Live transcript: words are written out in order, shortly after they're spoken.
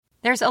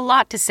There's a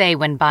lot to say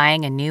when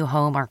buying a new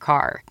home or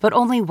car, but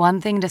only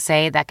one thing to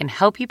say that can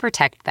help you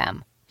protect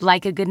them.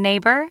 Like a good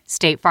neighbor,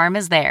 State Farm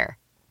is there.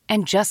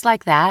 And just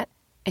like that,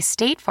 a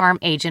State Farm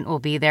agent will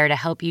be there to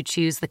help you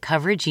choose the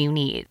coverage you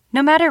need,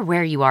 no matter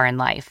where you are in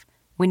life.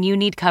 When you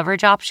need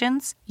coverage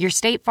options, your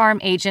State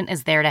Farm agent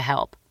is there to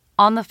help,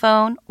 on the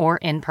phone or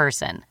in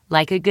person.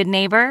 Like a good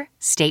neighbor,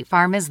 State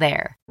Farm is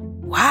there.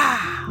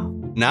 Wow.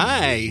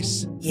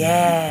 Nice.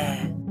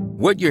 Yeah.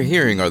 What you're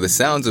hearing are the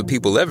sounds of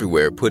people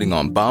everywhere putting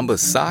on Bombas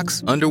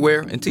socks,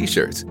 underwear, and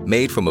T-shirts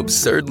made from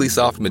absurdly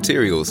soft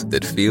materials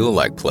that feel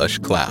like plush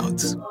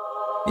clouds.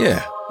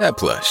 Yeah, that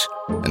plush.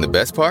 And the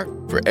best part?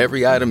 For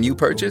every item you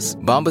purchase,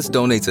 Bombas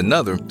donates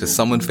another to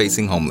someone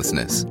facing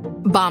homelessness.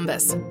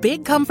 Bombas.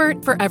 Big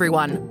comfort for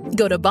everyone.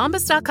 Go to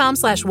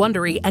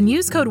bombas.com/Wondery and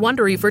use code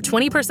Wondery for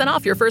 20%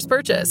 off your first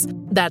purchase.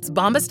 That's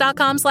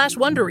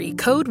bombas.com/Wondery.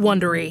 Code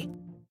Wondery.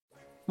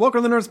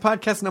 Welcome to the Nerdist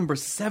Podcast number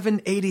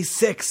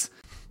 786.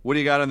 What do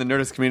you got on the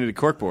Nerdist Community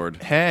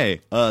Corkboard?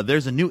 Hey,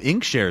 there's a new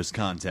Inkshares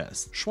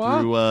contest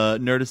through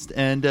Nerdist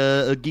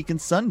and Geek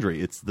and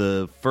Sundry. It's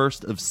the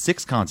first of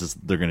 6 contests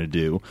they're going to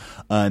do.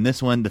 And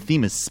this one, the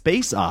theme is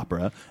space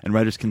opera, and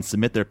writers can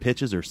submit their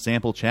pitches or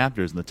sample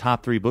chapters, and the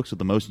top 3 books with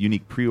the most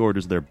unique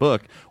pre-orders of their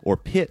book or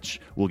pitch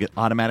will get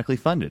automatically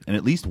funded. And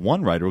at least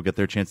one writer will get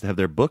their chance to have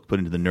their book put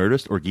into the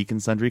Nerdist or Geek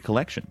and Sundry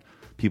collection.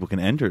 People can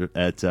enter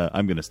at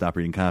I'm going to stop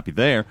reading copy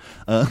there.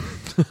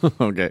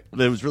 Okay.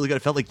 It was really good. I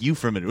felt like you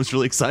for a minute. It was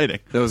really exciting.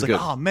 That was good.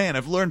 Like, oh, man,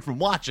 I've learned from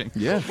watching.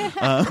 Yeah.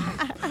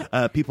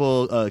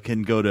 People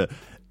can go to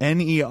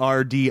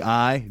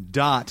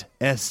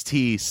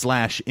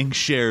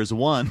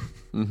nerdi.st/Inkshares1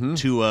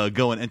 to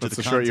go and enter That's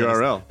the a short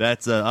contest. URL.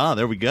 That's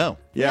there we go.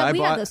 Yeah, I we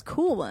bought have those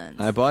cool ones.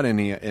 I bought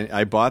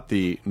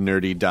the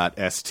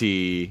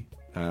nerdy.st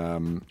I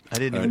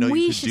didn't even know you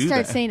we could should do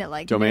start that. saying it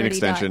like domain nerdy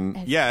extension.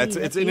 dot Yeah, ST. it's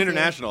That's an easier.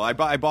 international. I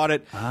bought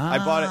it. I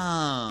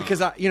bought it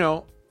because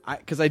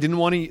I didn't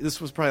want to. This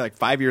was probably like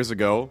 5 years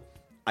ago.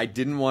 I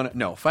didn't want to.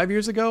 No, 5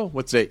 years ago.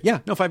 What's it? Yeah,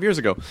 no, 5 years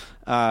ago.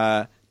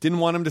 Didn't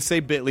want him to say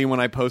Bitly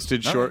when I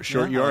posted short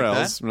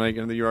URLs, when I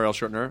get the URL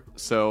shortener.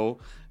 So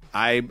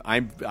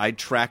I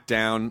tracked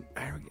down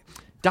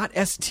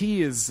 .st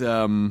is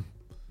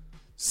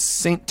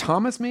St.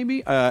 Thomas,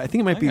 maybe. I think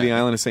it might be the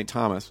island of St.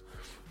 Thomas.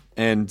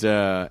 And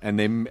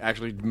they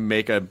actually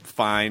make a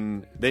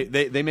fine.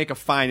 They make a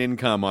fine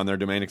income on their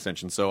domain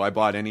extension. So I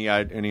bought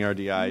nerdi.st. You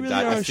really are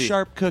a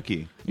sharp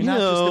cookie. You're not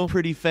just a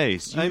pretty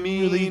face. You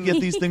really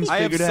get these things I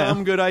figured have out.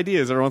 some good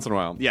ideas every once in a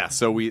while. Yeah,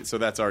 so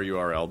that's our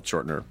URL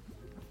shortener.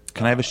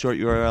 Can I have a short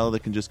URL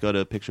that can just go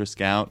to Picture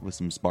Scout with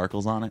some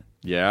sparkles on it?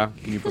 Yeah,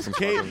 can you put some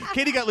sparkles?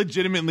 Katie got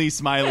legitimately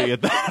smiley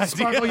at that.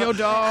 Sparkle yo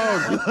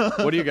dog.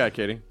 What do you got,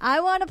 Katie? I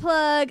want to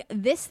plug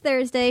this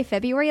Thursday,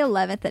 February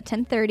 11th at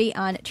 10:30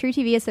 on True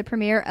TV is the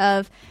premiere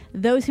of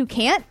Those Who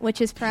Can't, which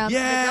is from the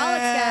Daleks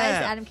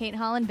guys, Adam Kate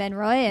Holland, Ben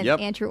Roy, and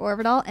Andrew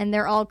Orbital, and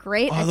they're all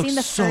great. Oh, it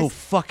looks so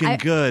fucking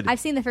good. I've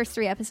seen the first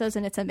 3 episodes,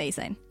 and it's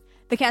amazing.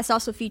 The cast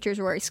also features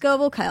Rory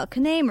Scovel, Kyle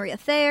Kinane, Maria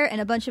Thayer, and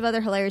a bunch of other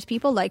hilarious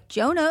people like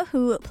Jonah,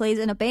 who plays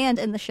in a band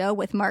in the show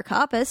with Mark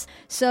Hoppus.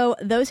 So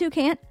Those Who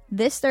Can't,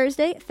 this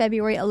Thursday,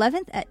 February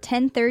 11th at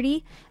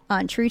 10:30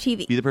 on True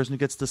TV. Be the person who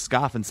gets to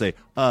scoff and say,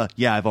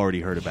 yeah, I've already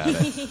heard about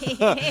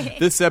it.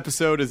 This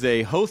episode is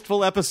a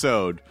hostful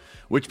episode,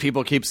 which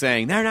people keep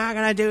saying, they're not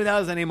going to do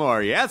those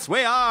anymore. Yes,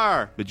 we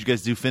are. But you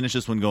guys do finish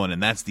this one going,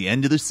 and that's the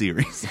end of the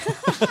series.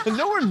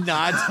 No, we're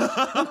not.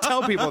 Don't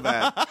tell people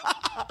that.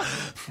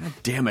 God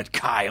damn it,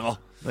 Kyle.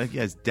 Like,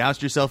 you guys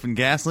doused yourself in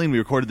gasoline. We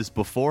recorded this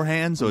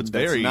beforehand, so it's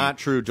That's very not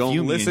true. Don't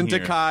fuming listen in to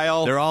here.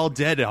 Kyle. They're all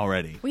dead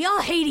already. We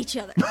all hate each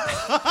other.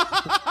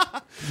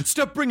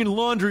 Stop bringing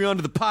laundry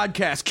onto the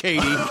podcast, Katie.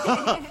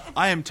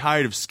 I am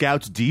tired of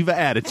Scout's diva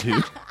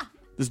attitude.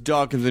 This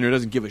dog comes in here and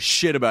doesn't give a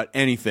shit about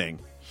anything.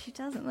 She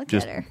doesn't look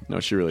Just- at her. No,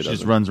 she really She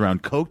doesn't. just runs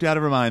around coked out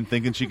of her mind,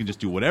 thinking she can just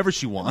do whatever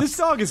she wants. This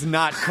dog is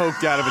not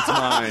coked out of its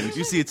mind.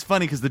 You see, it's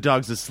funny because the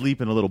dog's asleep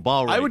in a little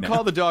ball right I would now.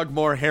 call the dog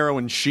more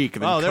heroin chic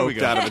than there we coked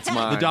go. out of its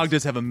mind. The dog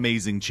does have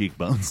amazing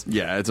cheekbones.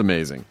 Yeah, it's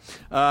amazing.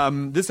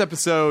 This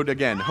episode,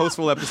 again,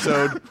 hostful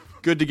episode.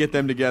 Good to get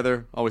them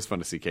together. Always fun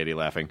to see Katie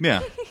laughing.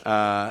 Yeah.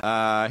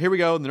 Here we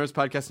go. The Nerds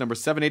Podcast number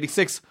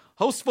 786.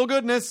 Hostful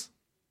goodness.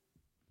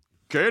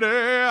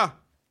 Katie!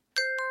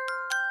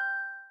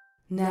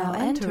 Now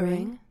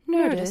entering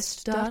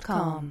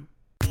Nerdist.com.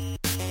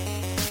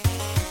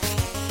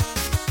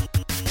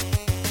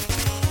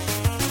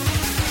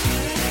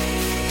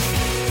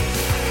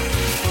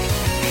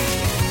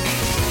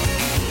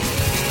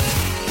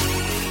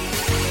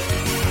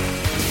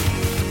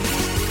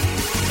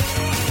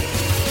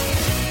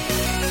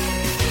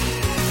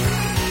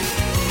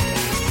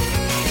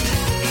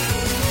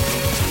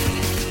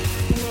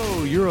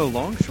 Hello, you're a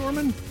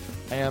longshoreman?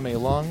 I am a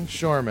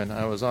longshoreman.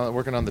 I was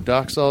working on the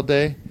docks all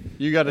day.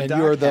 You got a and dock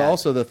you are hat.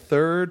 also the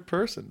third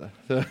person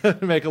to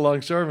make a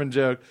longshoreman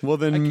joke. Well,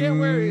 then I can't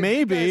wear,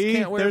 maybe guys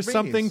can't wear there's beanies.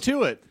 something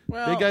to it.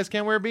 Well, Big guys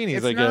can't wear beanies,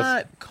 it's I guess.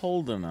 not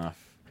cold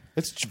enough.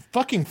 It's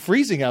fucking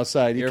freezing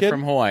outside. You You're kidding?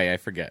 from Hawaii, I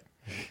forget.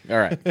 All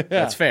right,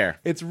 that's fair.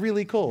 It's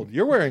really cold.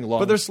 You're wearing long.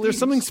 But there's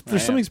something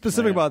I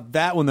specific am. about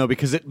that one though,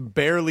 because it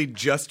barely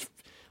just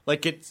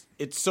like it's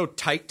so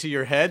tight to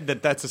your head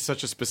that's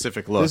such a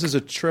specific look. This is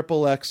a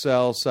triple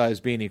XL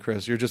size beanie,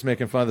 Chris. You're just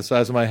making fun of the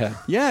size of my head.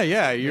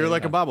 yeah. You're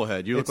like a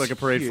bobblehead. You look It's like a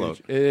parade huge. float.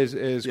 It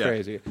is Yeah.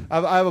 crazy.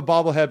 I have a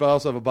bobblehead, but I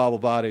also have a bobble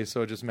body,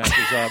 so it just matches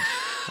up.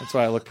 That's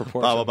why I look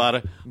proportional. Bobble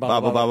body,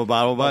 bobble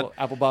butt,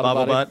 Apple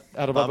bobble body,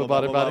 apple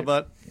bobble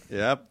body.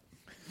 Yep.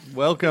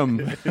 Welcome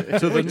to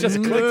the We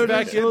just clicked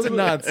back into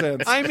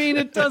nonsense. I mean,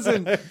 it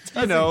doesn't.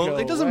 go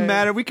It doesn't away.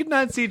 matter. We could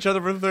not see each other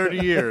for 30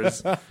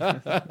 years.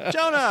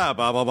 Jonah,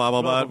 bobble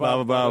butt,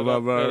 bobble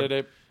butt.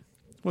 Benedict,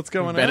 What's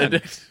going on?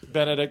 Benedict.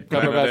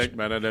 Cumberbatch.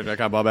 Benedict, I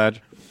got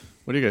Badge.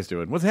 What are you guys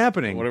doing? What's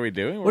happening? What are we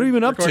doing? What have you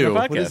been up Recording to?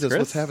 a podcast, What is this? Chris.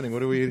 What's happening?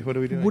 What are we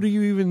doing? What are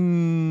you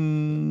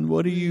even?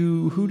 What are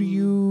you? Who do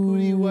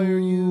you? Why are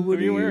you? What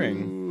are you wearing?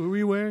 Who are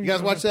you wearing? You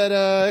guys watch that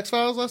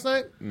X-Files last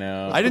night?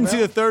 No, I didn't see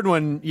the third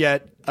one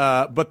yet,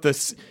 but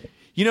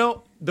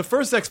the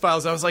first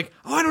X-Files, I was like,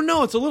 oh, I don't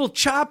know, it's a little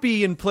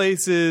choppy in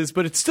places,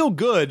 but it's still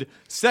good.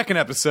 Second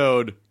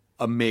episode,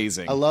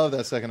 amazing. I love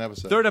that second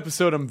episode. Third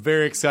episode, I'm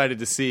very excited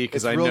to see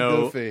because It's I real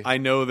know goofy. I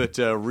know that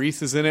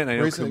Reese is in it, and I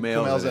know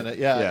Kumail's in it.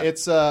 Yeah, yeah.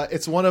 it's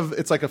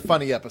like a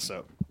funny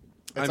episode.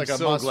 It's I'm like a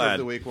so monster glad. of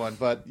the week one.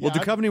 But Well,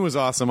 yeah, Duchovny was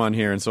awesome on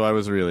here, and so I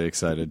was really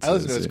excited. I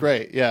listened to it. It's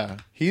great. Yeah,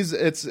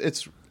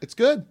 it's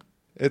good.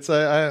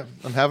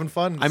 I'm having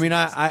fun. I mean,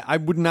 I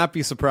would not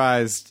be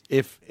surprised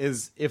if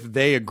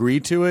they agree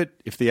to it,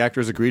 if the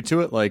actors agree to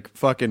it, like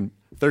fucking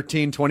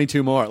 13,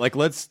 22 more. Like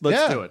let's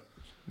Yeah. do it.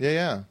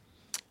 Yeah.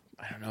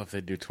 I don't know if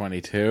they'd do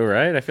 22,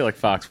 right? I feel like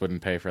Fox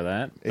wouldn't pay for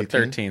that. But 18?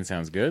 13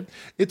 sounds good.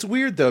 It's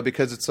weird though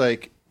because it's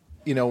like,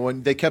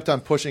 when they kept on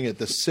pushing it,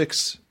 the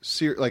six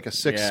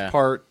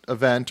part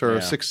event or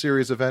a 6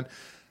 series event,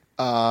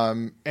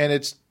 and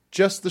it's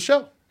just the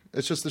show.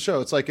 It's just the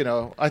show. It's like,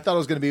 I thought it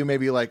was going to be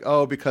maybe like,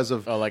 because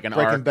of like an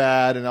Breaking arc.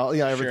 Bad and all,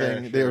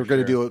 everything. They were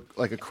going to do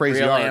a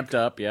crazy Real arc. amped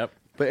up, yep.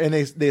 And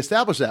they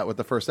established that with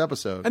the first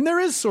episode. And there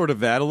is sort of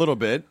that a little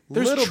bit.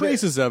 There's Little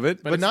traces of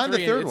it, But it's not in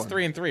the third it's one.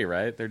 3 and 3,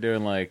 right? They're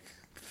doing like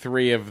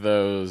 3 of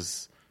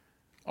those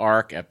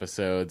arc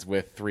episodes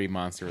with 3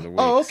 Monster of the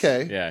Weeks. Oh,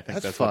 okay. Yeah, I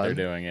think That's what they're fun.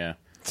 doing, yeah.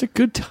 it's a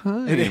good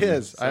time. It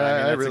is. So,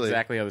 that's I really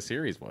exactly how the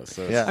series was.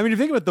 So Yeah. I mean, if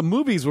you think about it, the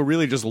movies were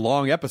really just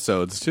long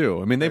episodes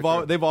too. I mean,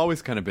 they've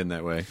always kind of been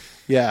that way.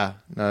 Yeah.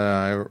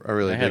 No, I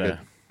really I had dig it.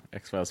 a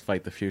X-Files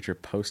Fight the Future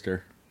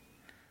poster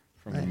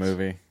from the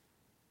movie.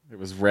 It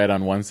was red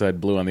on one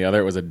side, blue on the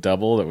other. It was a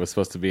double that was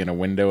supposed to be in a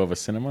window of a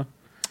cinema.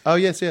 Oh,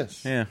 yes. Yeah.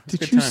 it's a Did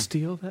good you time.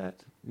 steal that?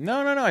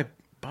 No. I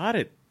bought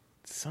it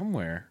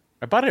somewhere.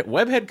 I bought it at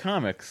Webhead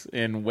Comics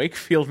in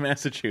Wakefield,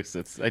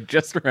 Massachusetts. I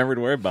just remembered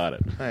where I bought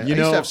it. I You used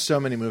know- to have so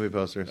many movie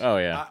posters. Oh,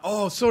 yeah.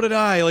 So did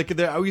I. Like,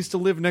 I used to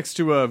live next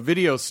to a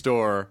video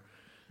store,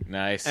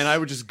 Nice. and I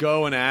would just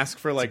go and ask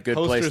for like good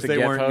place posters to they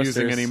get weren't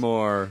using posters.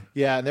 anymore.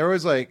 Yeah, and there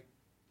was like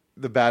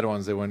the bad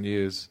ones they wouldn't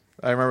use.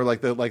 I remember like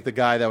the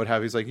guy that would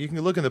have. He's like, you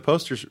can look in the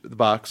posters the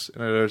box,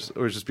 and it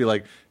would just be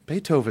like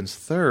Beethoven's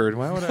Third.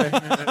 Why would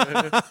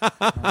I?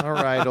 All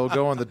right, it'll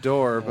go on the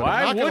door. But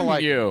Why I'm not gonna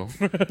wouldn't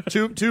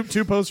you?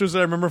 two posters that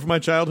I remember from my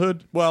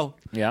childhood. Well,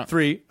 Yeah.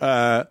 3.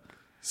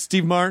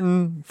 Steve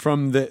Martin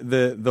from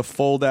the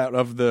fold out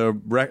of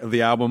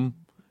the album.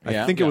 I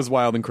Yeah. think it was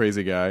Wild and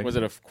Crazy Guy. Was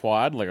it a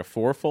quad, like a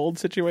 4-fold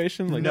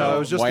situation? Like No, a it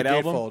was just white the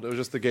album? gatefold. It was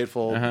just the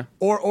gatefold.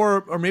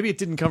 Or maybe it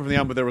didn't come from the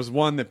album, but there was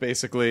one that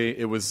basically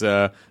it was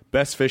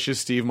Best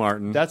Fishes, Steve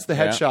Martin. That's the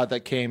headshot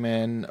that came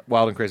in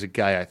Wild and Crazy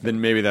Guy. I think.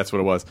 Then maybe that's what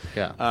it was.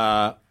 Yeah.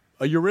 A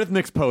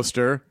Eurythmics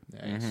poster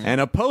and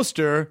a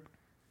poster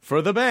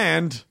for the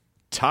band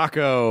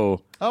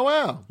Taco. Oh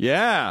wow.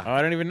 Yeah. Oh,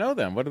 I don't even know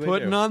them. What do they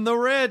Putting do? on the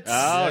Ritz.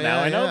 Oh,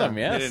 now I know yeah. them,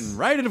 They yes. didn't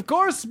write it, of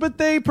course, but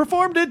they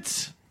performed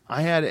it.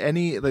 I had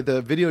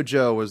the Video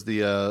Joe was the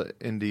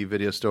indie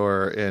video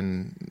store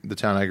in the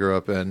town I grew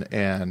up in,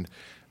 and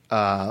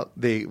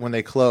when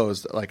they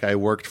closed, like I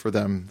worked for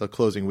them the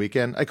closing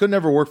weekend. I could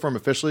never work for them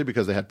officially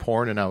because they had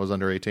porn and I was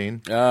under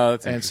 18. Oh,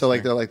 that's and so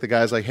like they're like the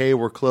guys like, hey,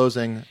 we're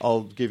closing.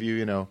 I'll give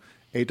you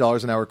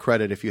 $8 an hour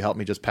credit if you help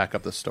me just pack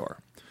up the store.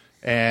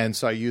 And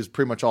so I used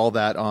pretty much all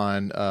that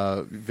on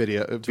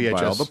VHS,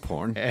 buy all the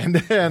porn. and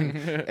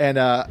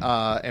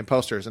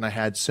posters. And I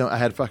had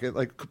fucking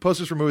like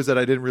posters for movies that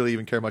I didn't really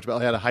even care much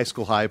about. I had a High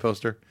School High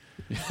poster.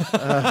 Just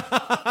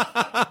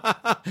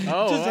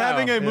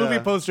having a movie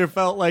poster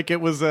felt like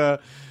it was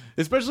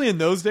especially in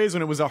those days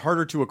when it was a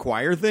harder to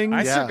acquire thing.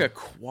 I Yeah. took a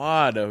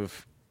quad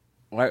of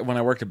when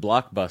I worked at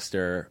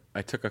Blockbuster.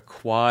 I took a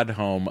quad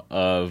home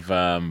of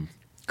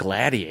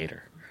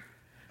Gladiator.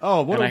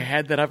 Oh, what And I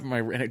had that up in my,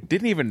 and it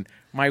didn't even,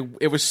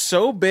 it was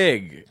so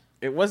big.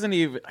 It wasn't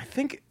even, I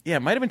think, it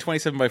might have been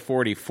 27 by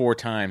 40 4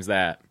 times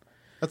that.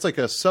 That's like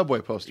a Subway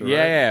poster, Yeah,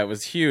 right? yeah, it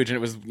was huge. And it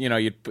was,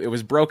 it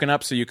was broken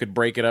up so you could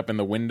break it up in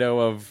the window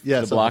of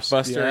Yeah, the so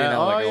Blockbuster, yeah.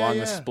 along yeah.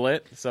 the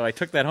split. So I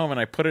took that home and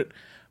I put it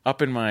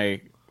up in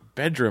my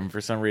bedroom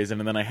for some reason,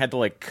 and then I had to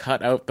like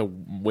cut out the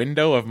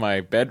window of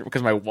my bedroom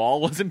because my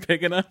wall wasn't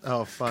big enough.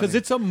 Oh, funny. Because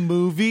it's a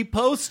movie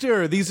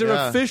poster. These are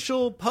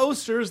official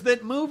posters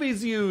that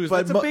movies use.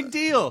 That's a big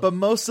deal. But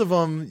most of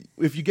them,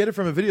 if you get it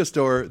from a video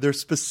store, they're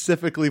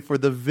specifically for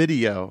the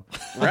video.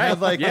 Right.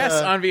 Like, yes,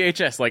 on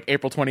VHS, like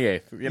April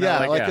 28th. You know,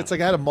 yeah, it's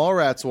like I had a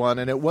Mallrats one,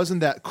 and it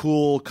wasn't that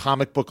cool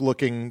comic book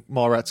looking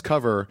Mallrats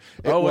cover.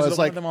 It was it like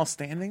one of them all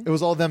standing? It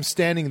was all them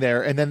standing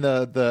there, and then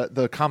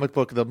the comic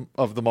book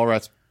of the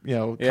Mallrats,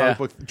 comic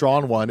book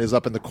drawn one is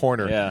up in the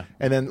corner. Yeah.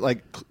 And then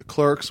like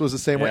Clerks was the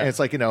same way. And it's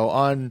like,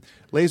 on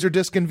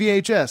Laserdisc and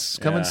VHS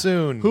coming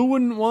soon. Who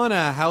wouldn't want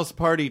a House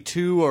Party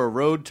 2 or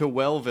Road to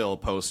Wellville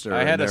poster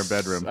in their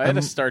bedroom? I had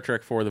a Star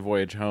Trek IV: The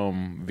Voyage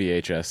Home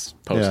VHS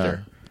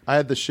poster. Yeah. I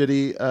had the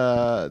shitty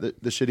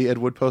the shitty Ed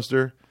Wood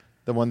poster.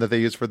 The one that they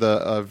used for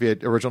the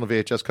original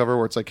VHS cover,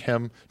 where it's like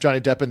him,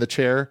 Johnny Depp in the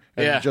chair,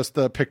 and just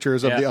the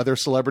pictures of the other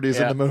celebrities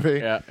in the movie.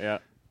 Yeah.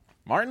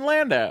 Martin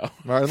Landau.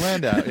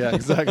 Yeah,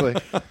 exactly.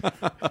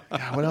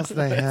 God, what else did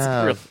I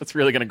have? That's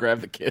really going to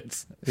grab the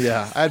kids.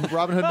 Yeah, I had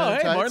Robin Hood Men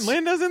in Tights. Martin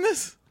Landau's in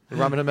this?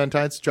 Robin Hood Men in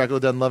Tights, Dracula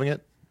Dead and Loving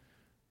It.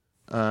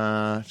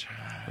 I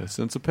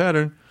sense a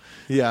pattern.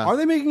 Yeah. Are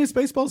they making a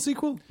Spaceballs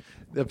sequel?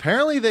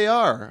 Apparently they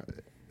are.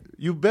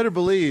 You better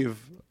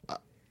believe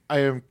I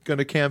am going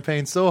to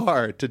campaign so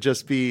hard to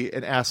just be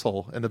an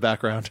asshole in the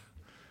background.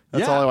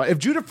 That's all I want. If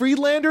Judah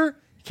Friedlander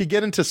could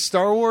get into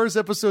Star Wars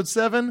Episode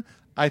 7,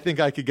 I think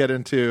I could get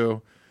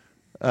into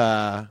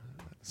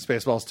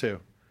Spaceballs 2.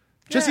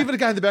 Just even a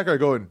guy in the background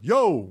going,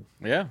 yo!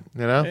 Yeah.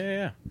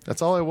 Yeah.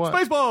 That's all I want.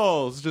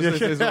 Spaceballs! Just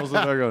say Spaceballs in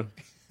the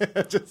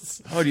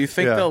background. Do you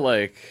think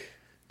they'll,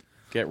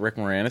 get Rick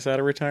Moranis out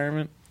of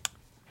retirement?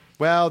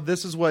 Well,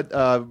 this is what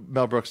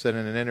Mel Brooks said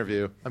in an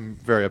interview. I'm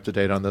very up to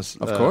date on this.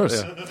 Of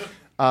course.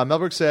 Yeah. Mel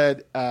Brooks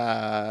said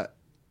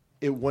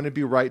it wouldn't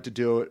be right to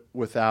do it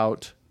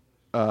without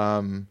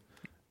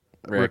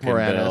Rick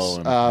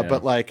Moranis.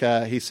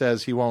 But he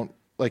says he won't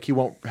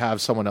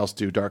have someone else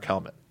do Dark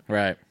Helmet.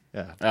 Right.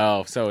 Yeah.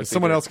 Oh, so is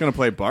someone else going to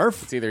play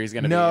Barf? It's either he's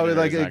going to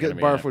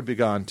Barf would be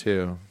gone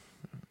too.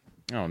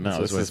 Oh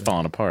no, this is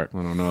falling apart.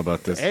 I don't know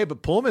about this. Hey,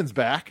 but Pullman's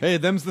back. Hey,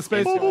 them's the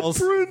Spaceballs.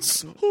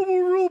 Prince. I'm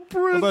a real prince.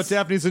 What about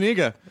Daphne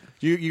Zuniga?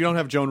 You don't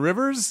have Joan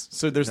Rivers,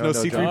 so there's no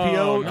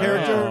C-3PO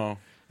character,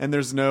 and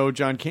there's no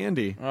John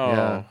Candy. Oh,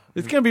 yeah.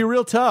 It's going to be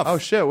real tough. Oh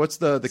shit! What's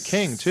the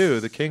king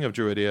too? The king of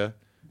Druidia.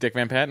 Dick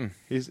Van Patten.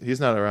 He's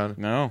not around.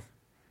 No.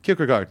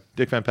 Kierkegaard.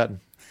 Dick Van Patten.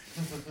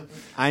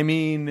 I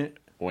mean,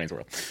 Wayne's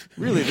World.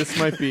 Really, this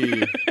might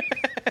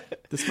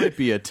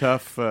be a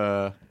tough.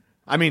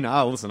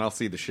 I'll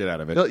see the shit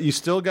out of it. No, you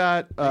still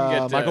got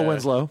Michael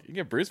Winslow. You can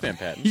get Bruce Van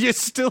Patten. You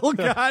still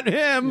got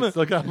him. You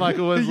still got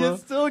Michael Winslow. You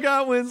still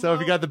got Winslow. So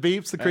if you got the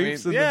beeps, the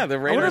creeps, the I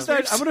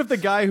wonder if the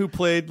guy who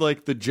played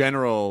like the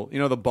general,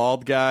 the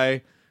bald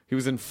guy, he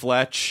was in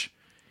Fletch.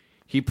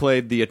 He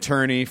played the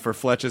attorney for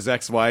Fletch's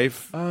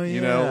ex-wife. Oh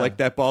yeah, like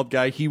that bald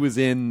guy. He was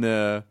in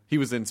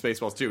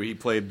Spaceballs too. He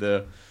played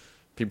the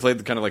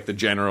kind of like the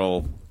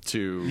general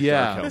to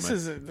Dark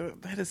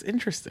Helmet. That is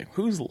interesting.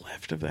 Who's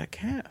left of that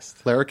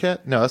cast?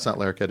 Larroquette? No, that's not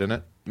Larroquette, isn't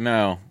it?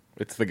 No,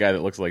 it's the guy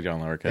that looks like John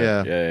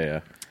Larroquette.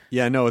 Yeah.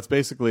 Yeah, no, it's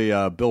basically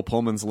Bill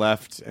Pullman's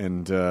left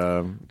and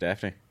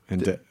Daphne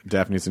and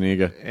Daphne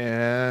Zuniga.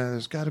 Yeah,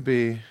 there's got to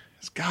be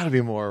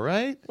more,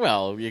 right?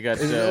 Well, you got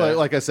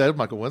like I said,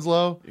 Michael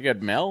Winslow. You got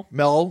Mel.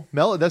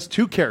 That's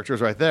two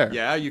characters right there.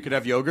 Yeah, you could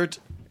have Yogurt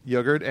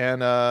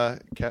and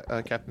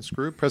Captain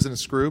Scroob,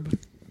 President Scroob.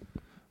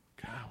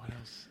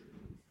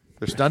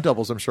 Their stunt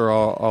doubles, I'm sure,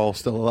 are all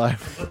still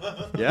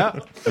alive. Yeah,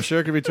 I'm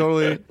sure it could be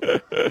totally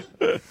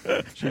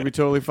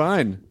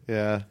fine.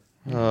 Yeah.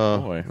 Oh,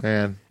 boy.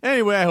 Man.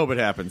 Anyway, I hope it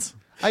happens.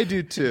 I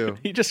do, too.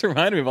 He just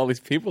reminded me of all these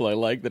people I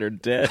like that are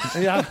dead.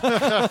 Yeah.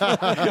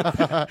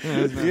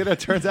 It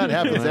turns out it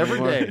happens every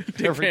day.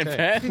 Dick Van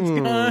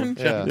Patten's gone.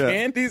 John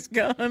Candy's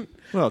gone.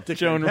 Well, Dick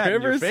Joan Van Patten,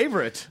 Rivers. your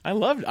favorite.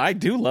 I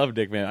do love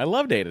Dick Van. I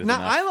love Data.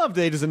 I love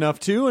Data's Enough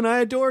too, and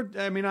I adored.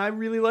 I mean, I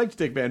really liked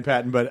Dick Van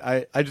Patten, but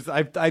I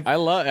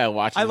love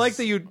watching. I like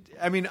that you.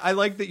 I mean, I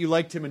like that you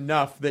liked him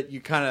enough that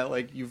you kind of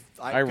like you've.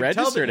 I could tell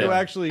registered that you him.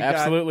 actually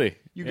Absolutely.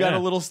 got a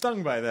little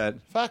stung by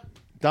that. Fuck.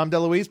 Dom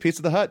DeLuise,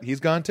 Pizza the Hut. He's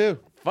gone too.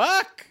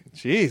 Fuck.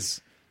 Jeez.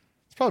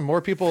 There's probably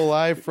more people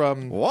alive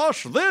from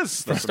Wash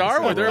this from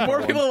Star Wars. There are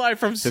more people alive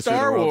from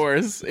Star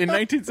Wars in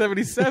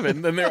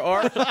 1977 than there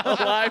are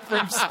alive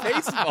from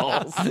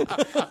Spaceballs.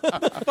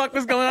 What the fuck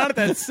was going on at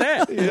that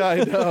set? Yeah,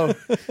 I know.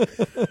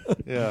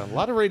 Yeah, a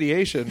lot of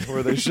radiation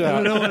where they shot. I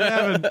don't know what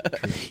happened.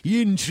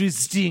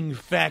 Interesting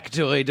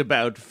factoid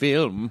about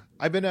film.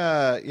 I've been,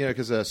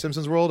 because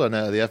Simpsons World on the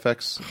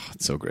FX. Oh,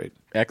 it's so great.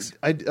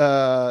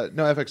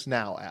 FX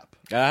Now app.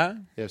 Uh-huh.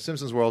 Yeah,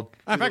 Simpsons World.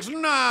 FX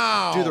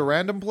Now. Do the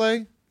random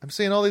play. I'm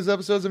seeing all these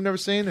episodes I've never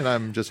seen, and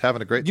I'm just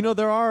having a great time.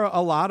 There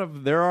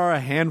are a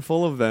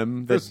handful of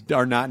them that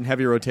are not in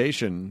heavy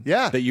rotation.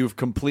 Yeah. That you've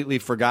completely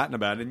forgotten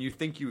about, and you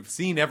think you've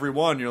seen every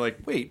one. You're like,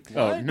 wait,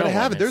 what? Oh, no, but I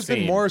haven't. There's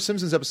been more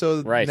Simpsons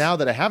episodes now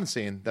that I haven't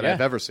seen that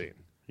I've ever seen.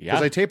 Yeah.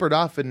 Because I tapered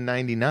off in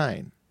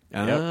 '99.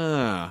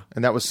 Ah.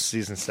 And that was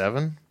season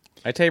 7.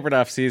 I tapered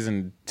off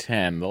season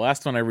 10. The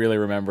last one I really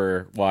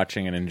remember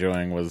watching and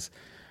enjoying was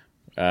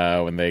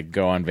when they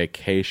go on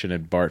vacation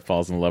and Bart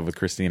falls in love with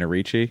Christina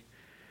Ricci.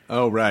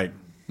 Oh, right.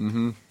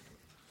 Mm-hmm.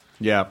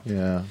 Yeah.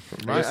 Yeah.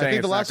 I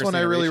think the last one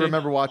I really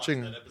remember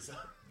watching...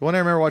 The one I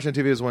remember watching on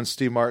TV was when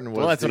Steve Martin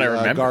was that's what I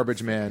remember.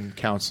 Garbage Man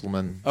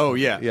councilman. Oh,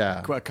 yeah.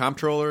 Yeah.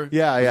 Comptroller?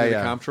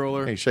 Yeah.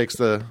 Comptroller? He shakes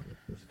the...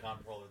 Is the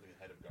comptroller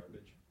the head of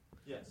garbage?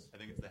 Yes. I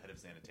think it's the head of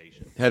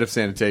sanitation. Head of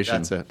sanitation.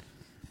 That's it.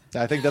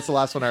 I think that's the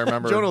last one I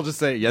remember. Jonah will just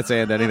say yes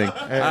and anything.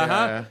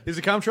 Yeah. He's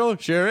a comptroller?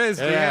 Sure is.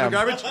 Do you have a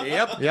garbage?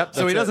 Yep.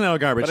 So he doesn't have a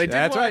garbage. But I did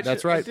That's watch right.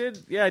 That's right.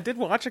 I did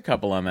watch a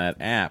couple on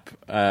that app,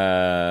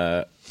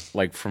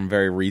 like from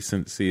very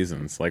recent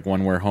seasons, like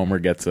one where Homer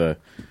gets a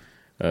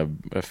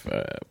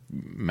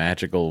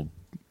magical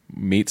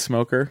meat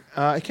smoker.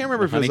 I can't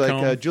remember if it was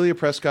like Julia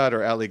Prescott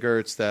or Allie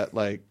Gertz that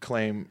like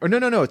claim, or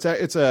no. It's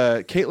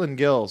Caitlin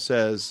Gill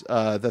says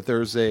that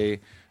there's a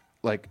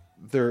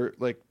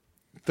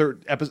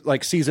third episode,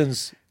 like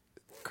seasons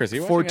Chris,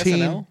 you 14,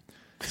 SNL?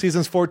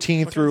 Seasons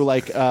 14 through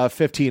like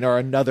 15 are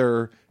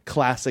another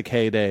classic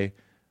heyday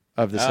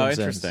of the Simpsons.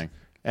 Interesting.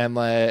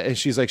 And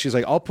she's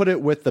like, I'll put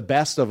it with the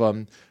best of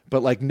them,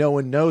 but like no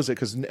one knows it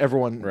because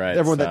everyone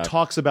that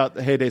talks about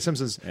the heyday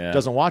Simpsons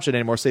doesn't watch it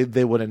anymore. So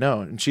they wouldn't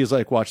know. And she's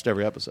like watched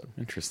every episode.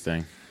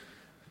 Interesting.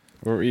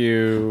 What were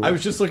you? I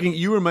was just looking.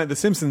 The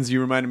Simpsons. You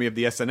reminded me of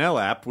the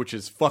SNL app, which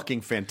is fucking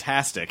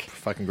fantastic.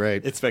 Fucking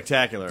great. It's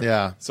spectacular.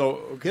 Yeah.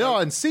 So get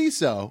on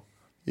CISO.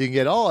 You can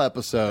get all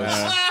episodes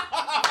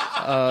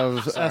of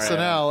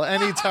SNL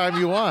anytime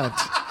you want.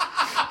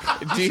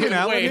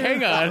 Wait,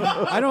 hang on.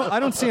 I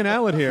don't see an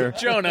outlet here.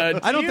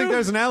 Jonah, I don't think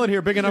there's an outlet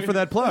here big enough for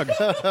that plug.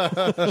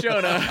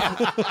 Jonah.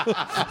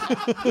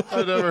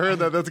 I've never heard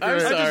that. That's great. I'm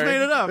sorry. I just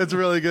made it up. It's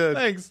really good.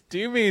 Thanks. Do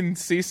you mean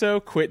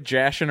CISO quit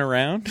jashing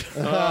around?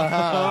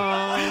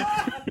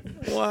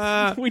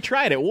 We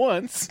tried it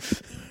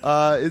once.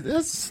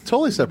 It's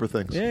totally separate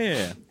things.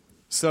 Yeah.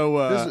 So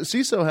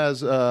CISO has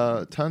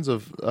tons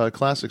of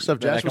classic stuff.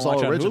 That I Jash can was watch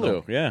all on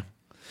original. Hulu. Yeah.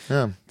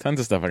 Yeah. Tons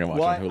of stuff I can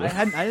watch on Hulu.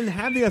 I didn't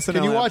have the SNL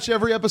Can you app. watch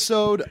every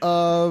episode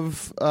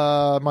of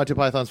Monty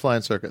Python's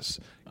Flying Circus?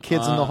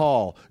 Kids in the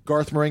Hall,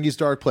 Garth Marenghi's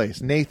Dark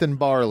Place, Nathan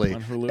Barley,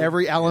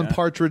 every Alan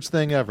Partridge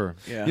thing ever.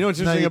 Yeah. You know what's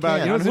interesting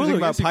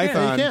about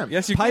Python? You can.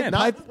 Yes, you can.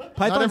 Not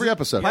every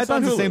episode.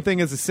 Python's the same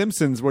thing as The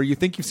Simpsons, where you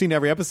think you've seen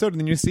every episode,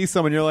 and then you see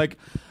someone, you're like,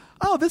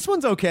 oh, this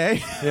one's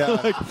okay.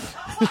 Yeah.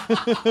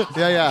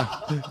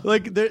 Yeah.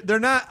 Like they're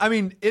not. I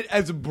mean,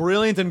 as a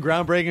brilliant and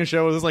groundbreaking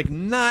show, it's like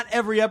not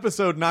every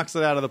episode knocks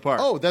it out of the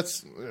park. Oh,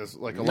 that's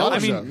like a lot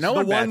of shows. No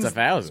one bats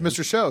 1,000. It's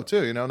Mr. Show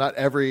too. You know, not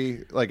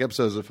every like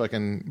episode's a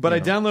fucking. But I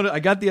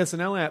got the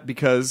SNL app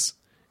because,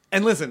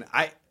 and listen,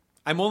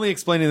 I'm only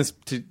explaining this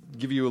to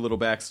give you a little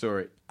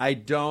backstory.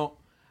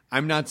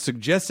 I'm not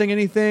suggesting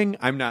anything.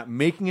 I'm not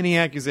making any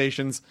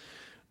accusations.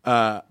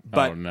 But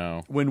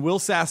when Will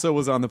Sasso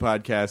was on the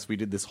podcast, we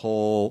did this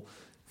whole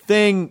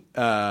thing.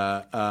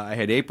 I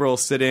had April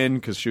sit in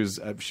because she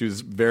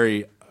was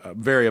very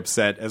very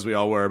upset, as we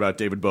all were, about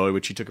David Bowie,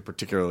 which she took it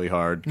particularly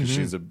hard because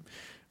she's a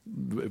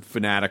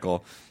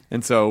fanatical.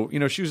 And so,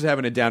 she was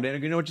having a down day.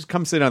 Just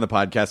come sit on the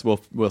podcast.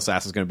 Will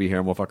Sasso's going to be here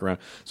and we'll fuck around.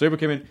 So April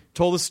came in,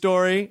 told a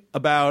story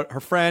about her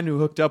friend who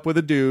hooked up with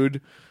a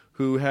dude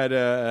who had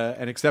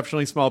an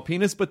exceptionally small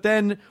penis, but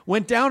then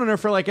went down on her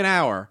for like an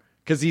hour.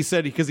 Because he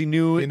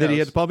knew that he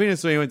had the small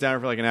penis, so he went down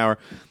for like an hour.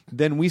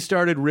 Then we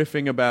started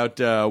riffing about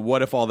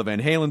what if all the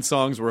Van Halen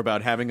songs were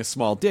about having a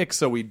small dick.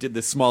 So we did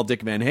this small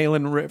dick Van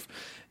Halen riff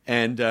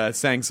and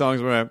sang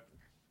songs. A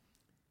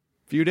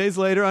few days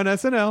later on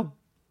SNL,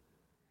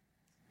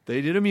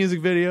 they did a music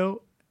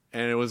video,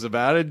 and it was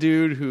about a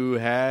dude who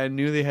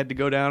knew they had to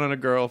go down on a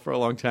girl for a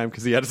long time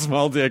because he had a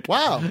small dick.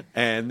 Wow!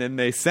 And then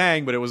they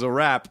sang, but it was a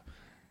rap.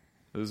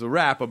 It was a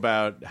rap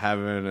about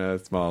having a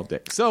small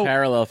dick. So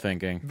parallel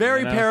thinking,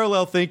 very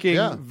parallel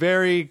thinking,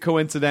 very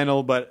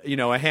coincidental. But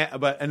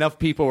but enough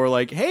people were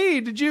like, "Hey,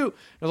 did you?"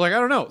 I was like, "I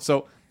don't know."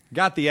 So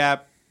got the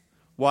app,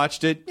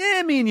 watched it. Yeah,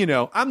 I mean,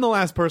 I'm the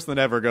last person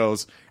that ever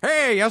goes,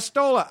 "Hey, I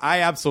stole it." I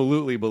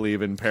absolutely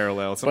believe in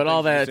parallel. But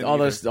all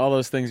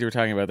those things you were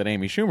talking about that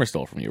Amy Schumer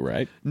stole from you,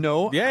 right?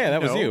 No. Yeah,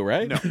 that was you,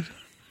 right?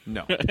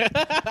 No.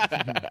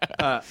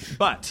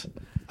 But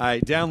I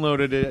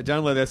downloaded the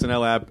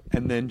SNL app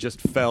and then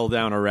just fell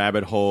down a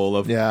rabbit hole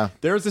of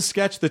there's a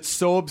sketch that's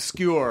so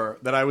obscure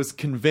that I was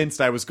convinced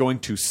I was going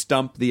to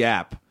stump the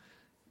app.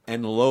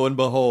 And lo and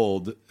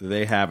behold,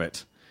 they have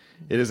it.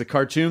 It is a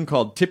cartoon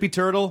called Tippy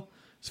Turtle.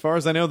 As far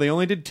as I know, they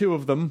only did 2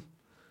 of them.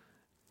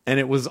 And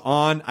it was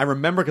on, I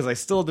remember because I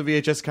still have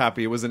the VHS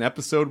copy, it was an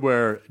episode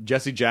where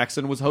Jesse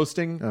Jackson was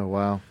hosting. Oh,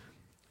 wow.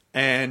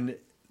 And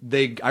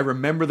I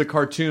remember the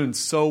cartoon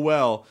so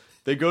well.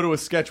 They go to a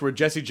sketch where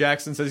Jesse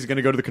Jackson says he's going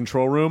to go to the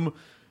control room.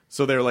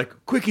 So they're like,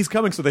 quick, he's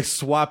coming. So they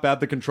swap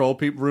out the control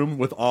room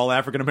with all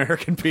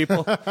African-American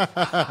people.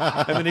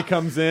 And then he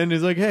comes in.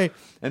 He's like, hey.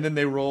 And then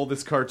they roll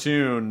this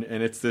cartoon.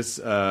 And it's this.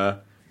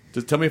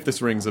 Just tell me if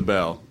this rings a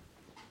bell.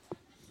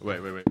 Wait.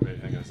 Hang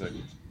on a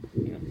second.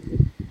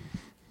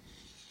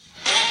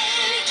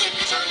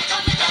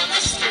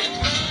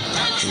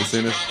 Have you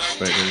seen this?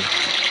 Wait.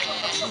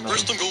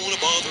 First I'm going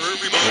to bother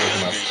everybody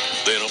I meet.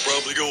 Then I'll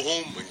probably go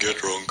home and get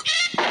drunk.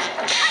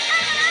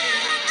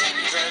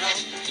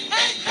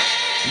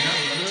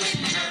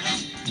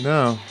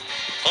 No.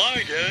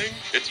 Hi, gang.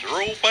 It's your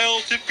old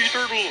pal Tippy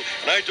Turtle,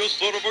 and I just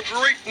thought of a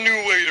great new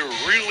way to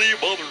really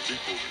bother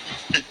people.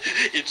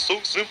 It's so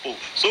simple,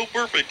 so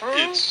perfect,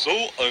 it's so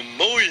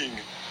annoying.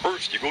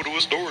 First, you go to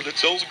a store that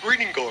sells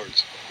greeting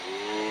cards.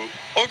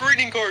 A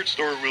greeting card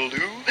store will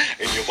do,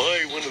 and you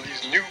buy one of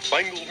these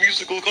newfangled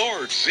musical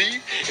cards. See?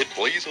 It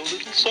plays a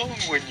little song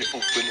when you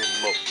open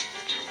them up.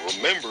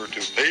 Remember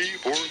to pay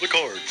for the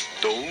card.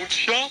 Don't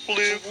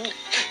shoplift.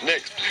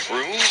 Next,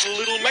 remove the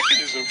little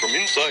mechanism from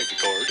inside the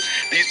card.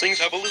 These things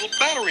have a little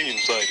battery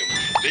inside them.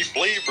 They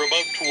play for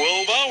about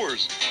 12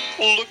 hours.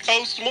 Look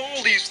how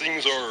small these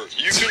things are.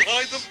 You can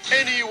hide them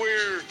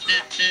anywhere.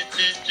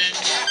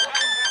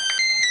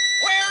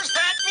 Where's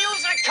that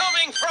music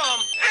coming from?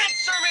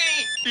 Answer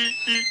me!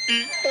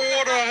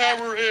 What a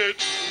hammerhead.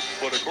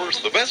 But of course,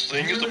 the best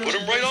thing is to put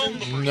them right on the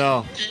person.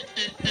 No.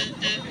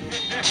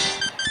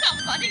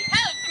 Somebody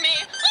help me!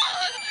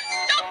 Oh,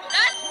 stop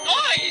that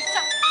noise!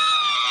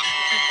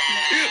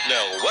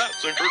 Now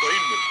that's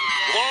entertainment.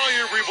 Bye,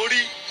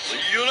 everybody. See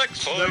you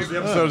next time. The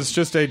episode is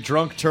just a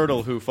drunk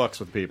turtle who fucks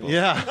with people.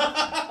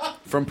 Yeah.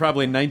 From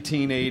probably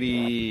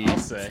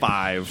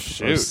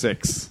 1985 or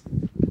 6.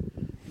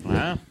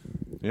 Wow.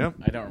 Yep.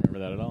 I don't remember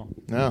that at all.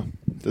 No.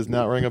 Does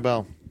not ring a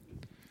bell.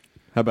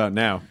 How about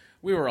now?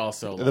 We were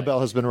also The bell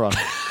has been rung.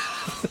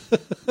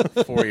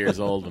 4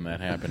 years old when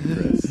that happened,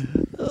 Chris.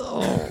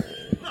 Oh.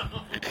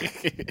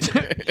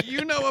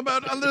 You know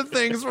about other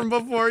things from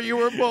before you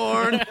were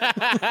born.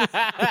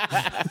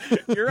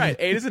 You're right.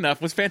 8 is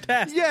Enough was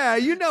fantastic. Yeah,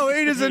 you know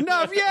 8 is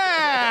enough.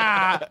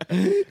 Yeah.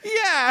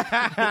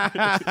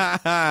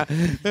 Yeah.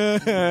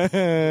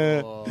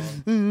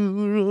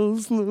 We're all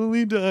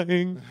slowly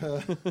dying.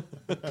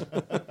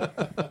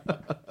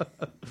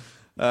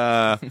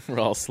 We're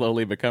all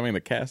slowly becoming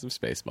the cast of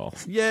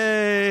Spaceballs.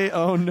 Yay.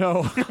 Oh,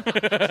 no.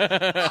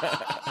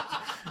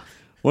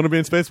 Want to be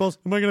in Spaceballs?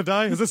 Am I going to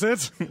die? Is this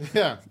it?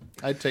 Yeah.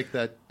 I'd take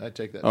that.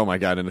 Oh, my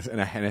God. In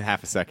a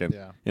half a second.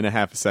 Yeah. In a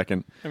half a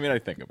second. I mean, I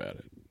think about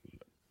it.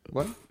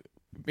 What?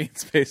 Be in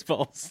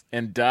Spaceballs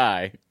and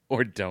die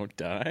or don't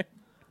die.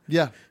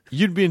 Yeah.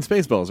 You'd be in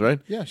Spaceballs, right?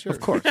 Yeah, sure. Of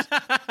course.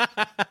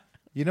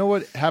 You know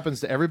what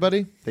happens to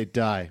everybody? They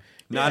die.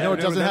 No, You know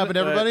what doesn't happen to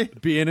everybody?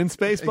 Being in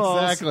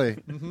Spaceballs. Exactly.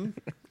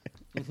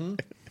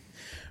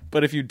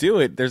 But if you do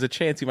it, there's a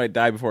chance you might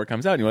die before it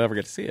comes out and you'll never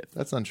get to see it.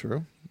 That's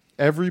untrue.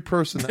 Every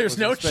person that There's was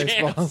no in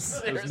Spaceballs,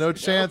 chance. there's no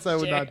chance I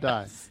would not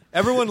die.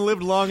 Everyone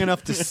lived long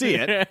enough to see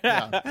it,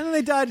 and then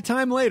they died a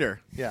time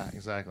later. Yeah,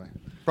 exactly.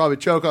 Probably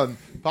choke on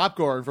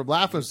popcorn from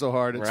laughing so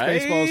hard at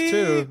Right? Spaceballs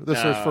 2, the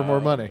search for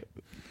more money.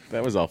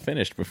 That was all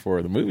finished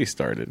before the movie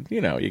started.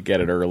 You know, you get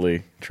it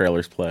early,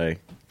 trailers play,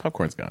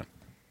 popcorn's gone.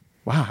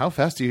 Wow, how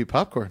fast do you eat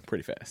popcorn?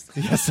 Pretty fast.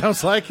 Yeah,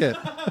 sounds like it.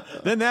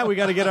 Then we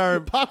got to get our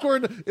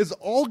Popcorn is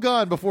all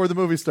gone before the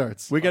movie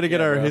starts. we got to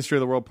get our bro. History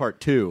of the World Part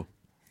 2,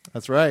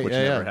 That's right. which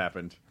yeah, never yeah.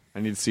 happened.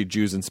 I need to see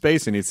Jews in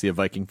space. I need to see a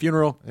Viking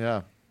funeral.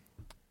 Yeah.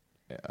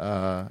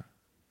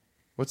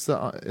 What's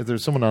the?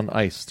 There's someone on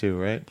ice too,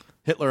 right?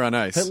 Hitler on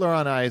ice. Hitler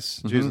on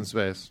ice, Jews in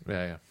space.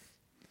 Yeah,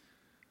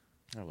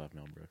 I love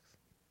Mel Brooks.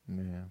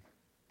 yeah, yeah.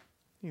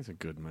 He's a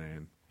good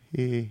man.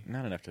 He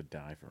Not enough to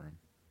die for him.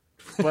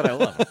 But I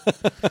love him.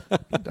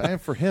 I'm dying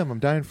for him. I'm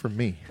dying for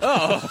me.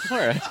 Oh, all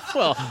right.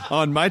 Well,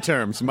 On my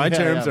terms. My Yeah,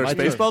 terms yeah, are my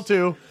Spaceball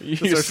 2, You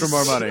to search for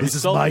more money. This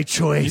is sold- my you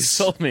choice.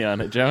 sold me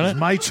on it, Jonah.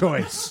 My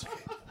choice.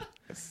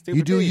 Stupid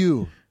You do thing.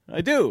 you.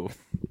 I do.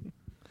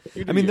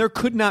 I mean, there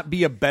could not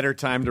be a better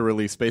time to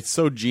release Space. It's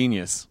so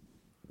genius.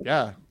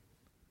 Yeah.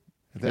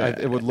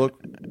 It would look.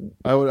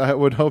 I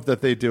would hope that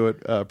they do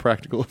it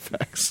practical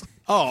effects,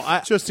 Oh,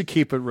 just to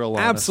keep it real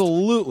honest.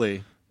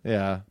 absolutely.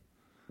 Yeah.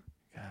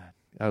 God,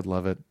 I would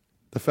love it.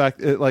 The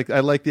fact, I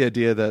like the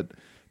idea that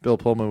Bill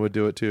Pullman would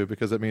do it too,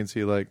 because it means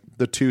he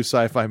the 2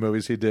 sci-fi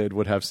movies he did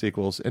would have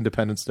sequels: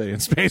 Independence Day and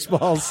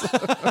Spaceballs.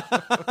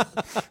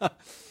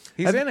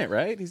 He's in it,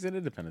 right? He's in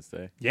Independence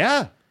Day.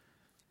 Yeah.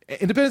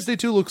 Independence Day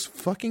 2 looks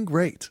fucking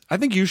great. I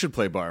think you should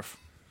play Barf.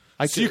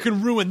 So you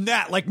can ruin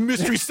that like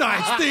Mystery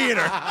Science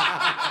Theater.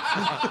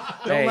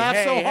 Don't laugh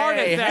so hard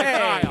at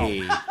that,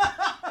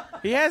 Kyle.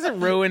 He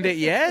hasn't ruined it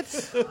yet.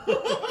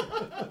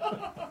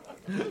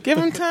 Give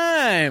him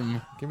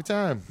time. Give me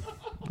time.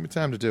 Give me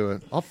time to do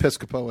it. I'll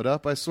Piscopo it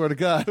up, I swear to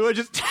God. I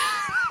just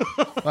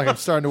Like I'm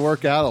starting to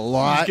work out a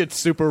lot. get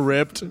super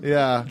ripped.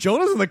 Yeah.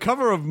 Jonah's on the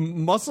cover of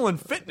Muscle and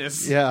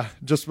Fitness. Yeah,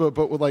 just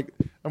but with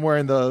I'm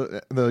wearing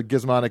the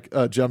gizmonic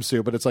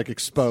jumpsuit, but it's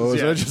exposed.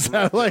 Yeah, and it just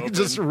had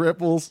just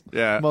ripples.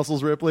 Yeah.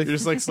 Muscles ripply. You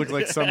just look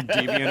like some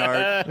deviant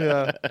art.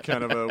 Yeah.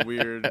 Kind of a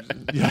weird.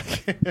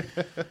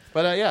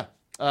 But yeah.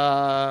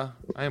 I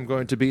am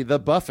going to be the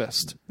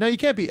buffest. No, you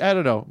can't be. I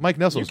don't know. Mike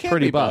Nelson You was can't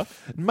pretty be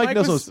buff. Mike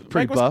Nelson was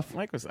pretty buff.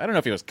 Mike was. I don't know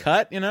if he was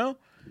cut. You know,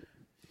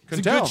 He's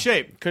in tell. good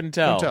shape. couldn't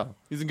tell. Couldn't tell.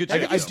 He's in good I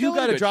shape. do still in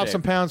got to good drop shape.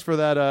 some pounds for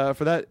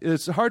that.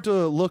 It's hard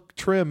to look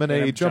trim in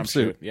a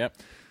jumpsuit. Yep.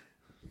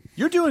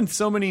 You're doing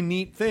so many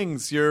neat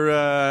things.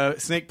 You're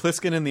Snake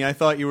Plissken in the I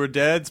Thought You Were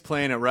Dead's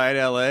playing at Ride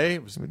LA.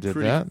 It was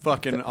pretty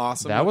fucking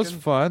awesome. That was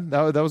fun.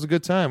 That was a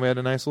good time. We had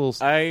a nice little.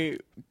 I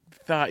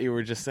thought you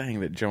were just saying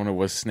that Jonah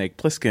was Snake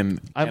Plissken.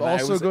 I'm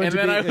also going to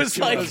be.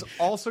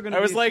 I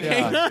was like,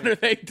 hang on, are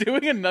they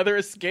doing another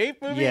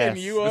escape movie? Yes. And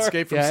you are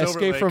Escape from Silver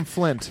Escape Lake. from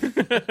Flint. All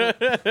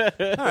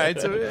right,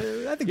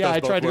 so I think Yeah, those I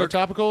both tried to go work.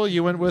 topical.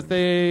 You went with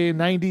a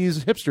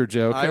 90s hipster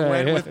joke. I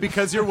went with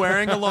because you're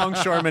wearing a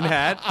longshoreman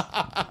hat,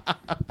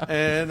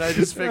 and I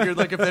just figured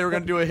like if they were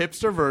going to do a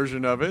hipster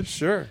version of it,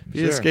 Sure.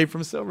 Escape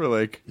from Silver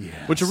Lake,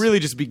 which would really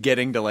just be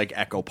getting to like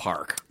Echo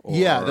Park.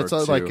 Yeah, that's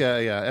to- like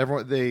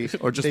everyone they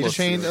Or just they Los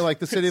chained Angeles. like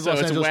the city of So Los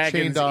it's Angeles Wagons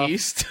chained off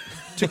East.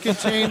 to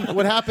contain.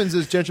 What happens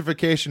is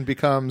gentrification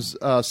becomes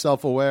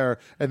self-aware,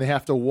 and they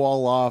have to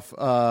wall off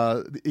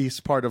the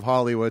east part of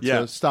Hollywood Yeah.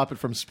 to stop it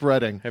from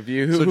spreading. Have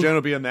you? So Jen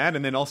will be in that,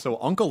 and then also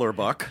Uncle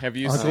Buck. Have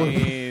you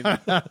seen?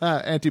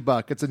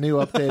 Anti-Buck. It's a new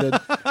updated.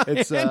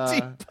 It's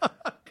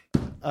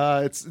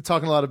it's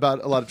talking a lot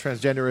about a lot of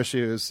transgender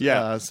issues.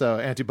 Yeah. So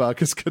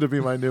Anti-Buck is going to be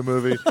my new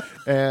movie,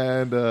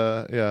 and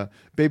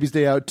Baby's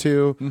Day Out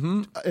 2,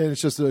 and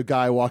it's just a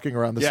guy walking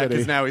around the Yeah, city.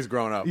 because now he's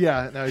grown up.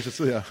 Yeah, now he's just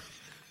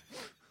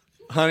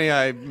Honey,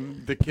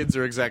 the kids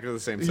are exactly the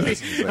same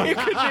size.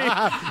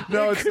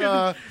 No, it's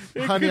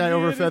Honey, I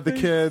Overfed the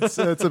Kids.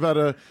 It's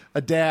about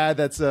a dad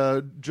that's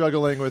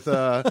juggling with.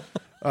 I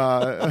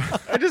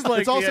just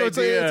like It's also the it's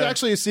idea.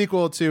 actually a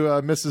sequel to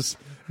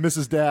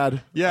Mrs.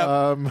 Dad.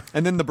 Yeah,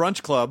 and then the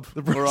brunch club,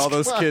 where all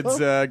those kids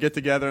get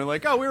together and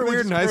like, oh, we were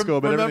weird in high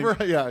school, but remember-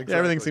 everything, yeah, exactly.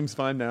 everything seems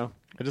fine now.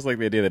 I just like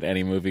the idea that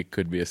any movie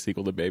could be a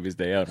sequel to Baby's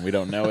Day Out, and we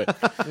don't know it.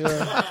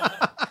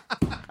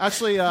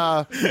 Actually,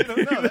 It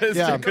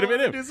could have been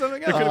him. Do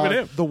something It could have been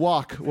him. The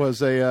Walk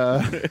was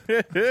a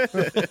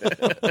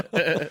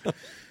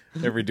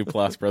Every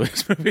Duplass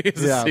Brothers movie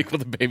is Yeah. a sequel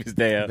to Baby's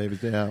Day Out. Baby's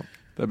Day Out.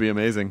 That'd be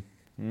amazing.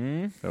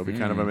 That would be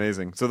kind of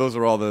amazing. So those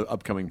are all the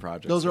upcoming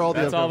projects. Those are all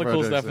That's the all the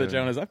cool projects, stuff that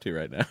Jonah's up to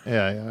right now.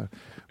 Yeah.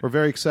 We're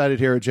very excited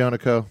here at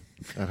Jonaco.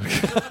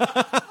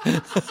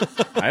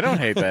 I don't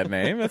hate that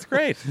name. That's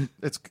great.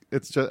 It's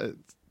just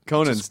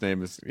Conan's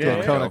name is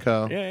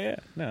Conoco. Yeah.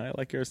 No, I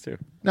like yours too.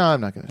 No,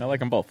 I'm not gonna. I like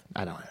them both.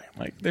 I don't.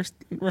 Like, there's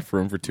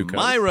room for two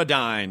codes.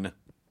 Myrodine.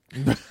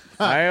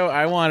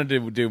 I wanted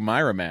to do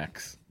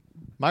Miramax,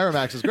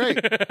 Miramax is great.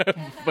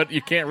 but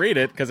you can't read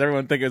it because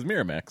everyone think it's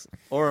Miramax.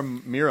 Or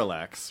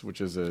Miralax, which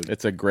is a...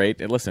 It's a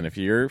great. Listen, if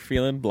you're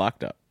feeling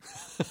blocked up,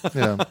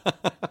 Yeah.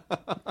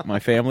 my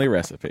family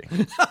recipe.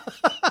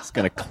 It's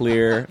gonna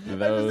clear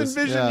those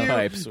envision you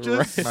pipes.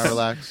 just- right.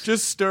 Miralax.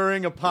 Just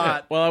stirring a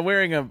pot. Well, I'm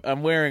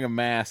wearing a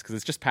mask because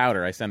it's just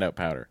powder. I send out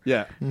powder.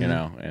 Yeah. You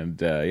know, and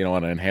you don't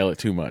want to inhale it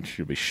too much.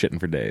 You'll be shitting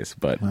for days.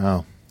 But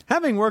Wow.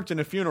 Having worked in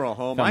a funeral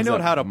home, I Thumbs know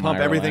up, how to pump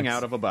Miralax. everything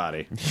out of a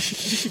body.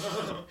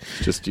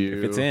 Just you.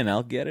 if it's in,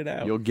 I'll get it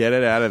out. You'll get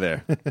it out of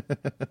there.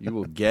 You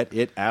will get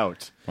it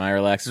out.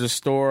 Miralax. There's a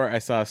store. I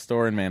saw a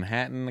store in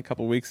Manhattan a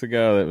couple weeks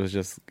ago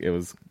that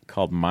was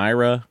called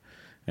Myra,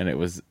 and it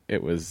was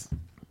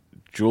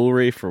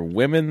jewelry for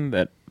women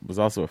that was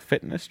also a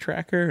fitness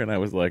tracker, and I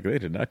was like, they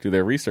did not do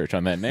their research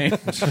on that name.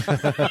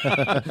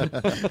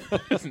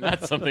 It's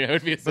not something I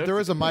would be associated. But there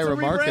is a Myra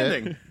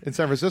Market in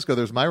San Francisco.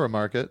 There's Myra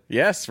Market.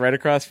 Yes, right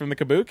across from the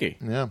Kabuki.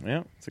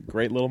 Yeah. It's a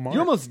great little market. You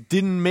almost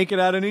didn't make it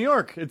out of New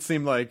York, it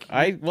seemed like.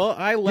 I left.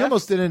 You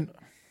almost didn't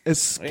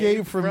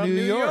escape from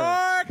New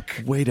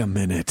York. Wait a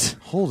minute.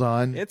 Hold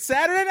on. It's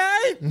Saturday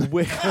night.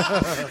 Wait.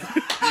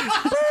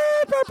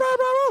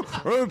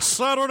 It's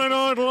Saturday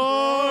Night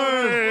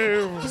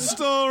Live,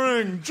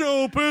 starring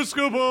Joe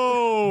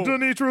Piscopo,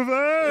 Denitra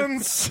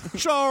Vance,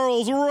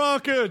 Charles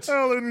Rocket,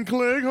 Alan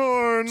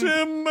Cleghorn,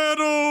 Tim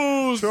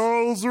Meadows,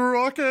 Charles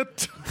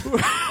Rocket,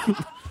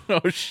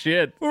 Oh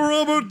shit!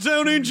 Robert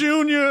Downey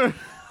Jr.,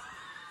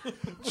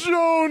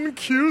 Joan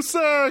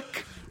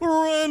Cusack,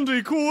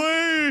 Randy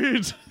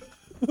Quaid.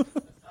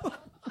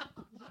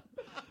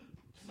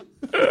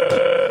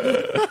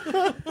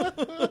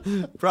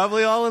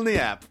 Probably all in the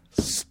app.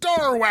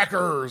 Star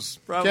Whackers.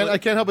 Probably. I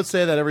can't help but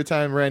say that every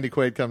time Randy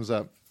Quaid comes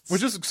up,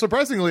 which is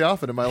surprisingly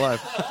often in my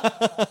life.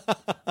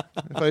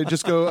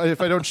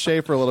 If I don't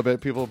shave for a little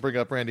bit, people bring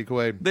up Randy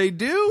Quaid. They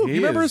do? You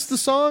remember the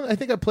song? I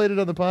think I played it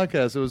on the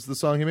podcast. It was the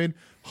song he made,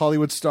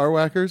 Hollywood Star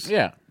Whackers.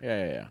 Yeah.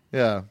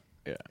 Yeah.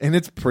 And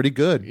it's pretty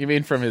good. You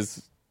mean from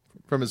his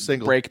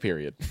single break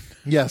period?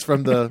 Yes,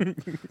 from the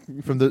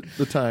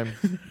time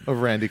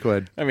of Randy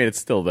Quaid. I mean, he's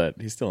still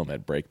in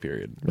that break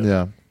period. But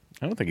Yeah.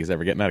 I don't think he's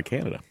ever getting out of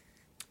Canada.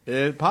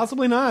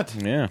 Possibly not.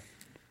 Yeah.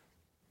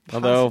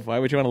 Although, why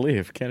would you want to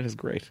leave? Canada's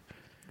great.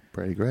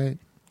 Pretty great.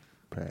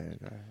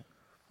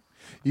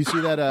 You see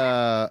that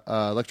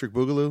Electric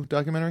Boogaloo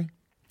documentary?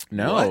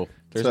 No. What?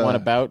 There's one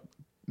about...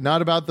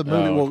 Not about the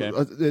movie. Oh, okay.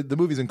 Well, the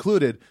movie's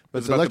included, but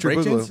it's about Electric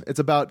the Boogaloo. breakdance? It's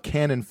about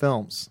Canon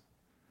Films.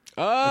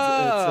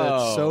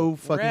 Oh, It's so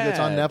fucking good. It's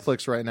on rad.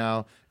 Netflix right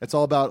now. It's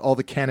all about all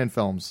the Canon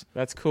films.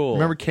 That's cool.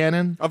 Remember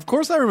Canon? Of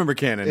course I remember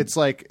Cannon. It's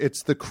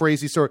the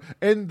crazy story.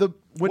 And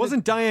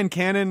Wasn't Diane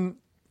Cannon,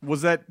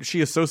 was she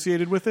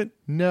associated with it?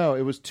 No,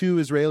 it was two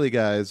Israeli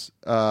guys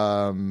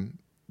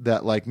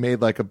that like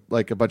made like a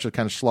bunch of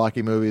kind of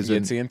schlocky movies.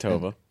 Yitzy and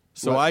Tova.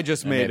 So I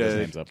just made those a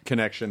names up.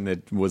 connection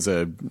that was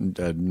a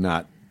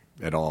not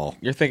at all.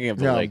 You're thinking of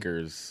the No.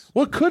 Lakers.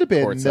 What could have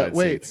been? Courtside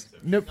Wait, seats.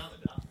 no,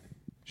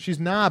 she's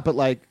not. But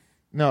like,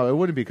 no, it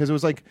wouldn't be because it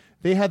was like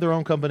they had their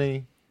own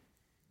company.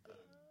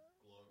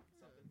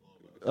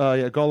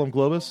 Yeah, Golem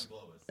Globus.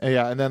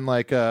 Yeah, and then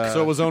like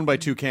So it was owned by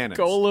two cannons.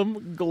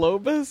 Golem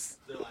Globus?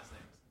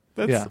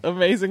 That's Yeah.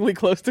 amazingly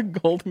close to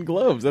Golden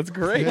Globes. That's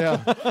great.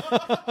 Yeah.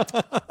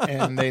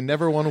 And they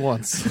never won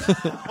once.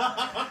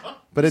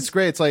 But it's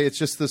great. It's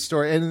just the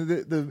story, and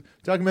the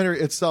documentary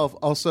itself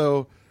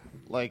also,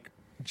 like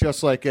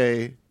just like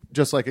a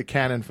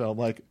canon film.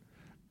 Like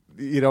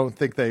you don't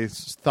think they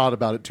thought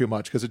about it too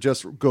much because it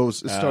just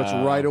goes. It starts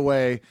right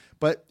away.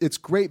 But it's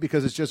great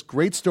because it's just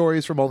great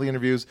stories from all the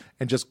interviews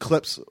and just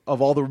clips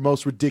of all the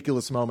most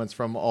ridiculous moments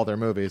from all their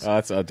movies.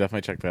 I'll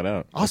definitely check that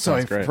out. That Also,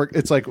 sounds great.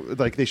 it's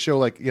like they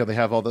show they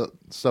have all the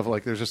stuff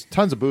like there's just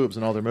tons of boobs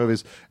in all their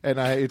movies, and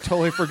I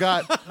totally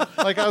forgot.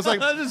 Like I was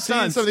like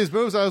seeing some of these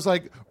boobs, I was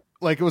like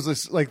it was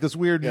this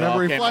weird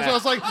memory flash. I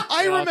was like,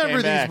 I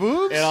remember these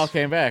boobs. It all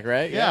came back,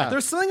 right? Yeah.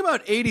 There's something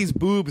about 80s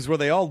boobs where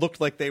they all looked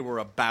like they were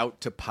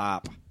about to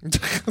pop.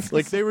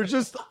 Like they were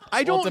just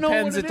I don't know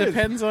what it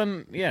depends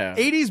on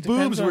 80s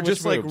boobs were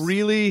just like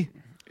really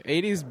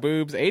 80s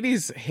boobs,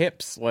 80s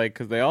hips, like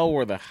because they all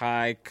wore the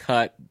high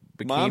cut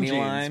mom bikini jeans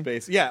line.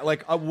 space. Yeah,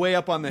 like way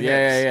up on the hips.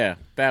 Yeah.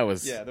 That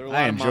was. Yeah, there were a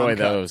lot I of mom enjoy cuts.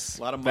 those.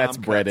 A lot of That's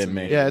mom bred cuts in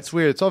me. Yeah, it's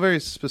weird. It's all very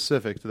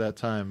specific to that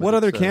time. What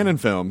other canon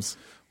films?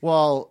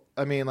 Well,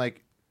 I mean,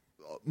 like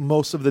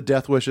most of the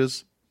Death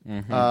Wishes,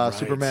 Right.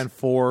 Superman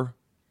 4.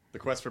 The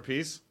Quest for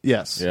Peace?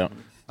 Yes. Yeah.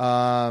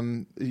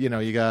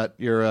 You got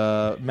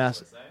your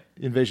Mass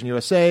Invasion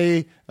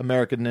USA,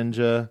 American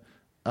Ninja,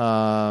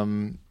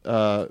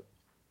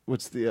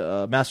 what's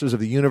the Masters of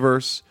the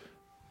Universe.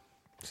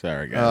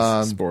 Sorry,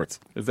 guys. Sports.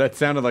 That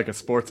sounded like a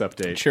sports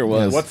update. Sure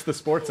was. What's the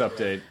sports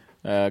update?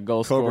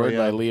 Goal scored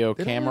by Leo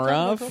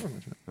Kamarov.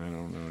 I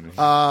don't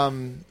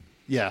know.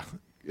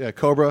 Yeah,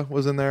 Cobra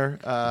was in there.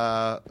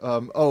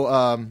 Arm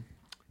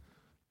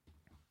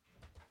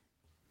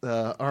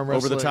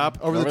Over the Wrestling. Top?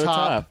 Over the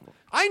top.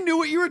 I knew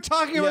what you were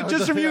talking about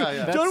just from you.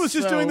 yeah. John was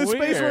just so doing the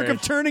space work weird.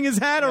 of turning his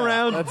hat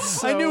around.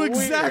 That's I knew so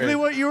exactly weird.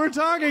 what you were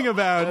talking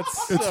about.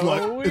 It's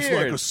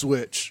weird.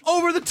 switch.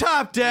 Over the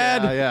Top,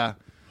 Dad. Yeah.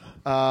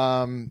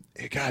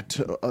 It got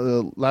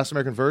Last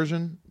American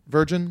Virgin.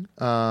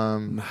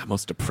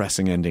 Most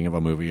depressing ending of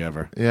a movie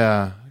ever.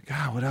 Yeah.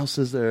 God, what else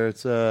is there?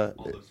 It's All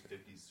those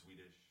 50s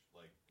Swedish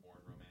porn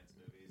romance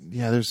movies.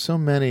 Yeah, there's so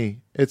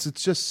many. It's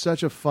just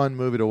such a fun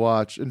movie to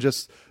watch, and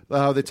just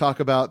how they talk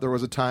about there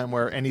was a time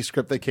where any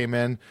script that came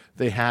in,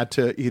 they had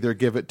to either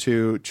give it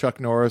to Chuck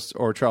Norris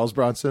or Charles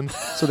Bronson,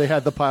 so they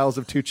had the piles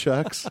of two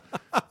Chucks,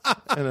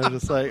 and it's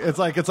just like it's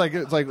like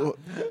and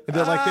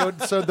they're like they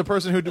would, so the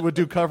person who would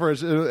do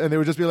coverage and they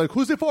would just be like,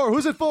 "Who's it for?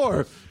 Who's it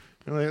for?"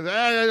 And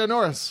like,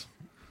 Norris.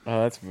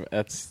 Oh,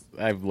 that's.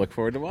 I look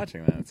forward to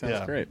watching that. It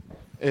sounds great.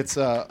 It's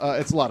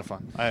a lot of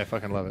fun. I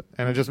fucking love it,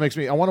 and it just makes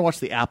me. I want to watch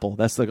The Apple.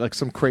 That's like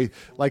some crazy,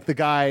 like the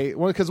guy,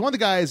 because one of the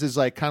guys is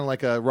like kind of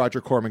like a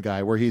Roger Corman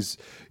guy, where he's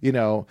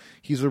a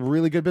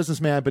really good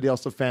businessman, but he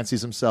also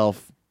fancies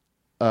himself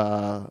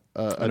a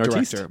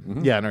artiste. director.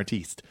 Yeah, an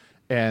artiste.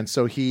 And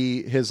so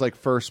his like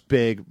first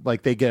big,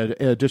 like they get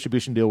a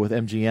distribution deal with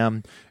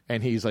MGM,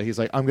 and he's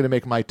like I'm going to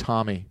make my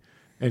Tommy,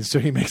 and so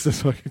he makes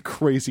this fucking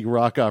crazy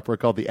rock opera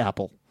called The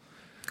Apple,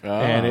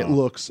 and it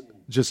looks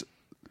just.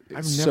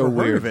 I've so never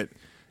heard weird. of it.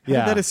 How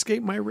did that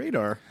escape my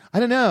radar? I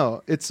don't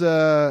know. It's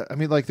I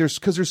mean, like there's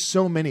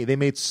so many. They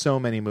made so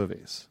many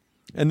movies.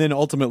 And then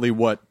ultimately,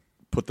 what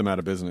put them out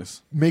of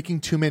business? Making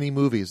too many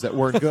movies that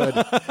weren't good.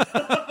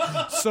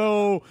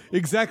 So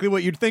exactly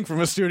what you'd think from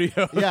a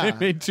studio. Yeah, They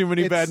made too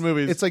many bad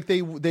movies. It's like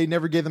they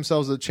never gave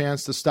themselves a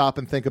chance to stop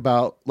and think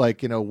about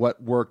like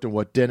what worked and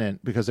what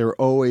didn't, because they were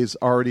always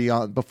already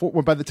on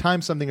before. By the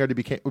time something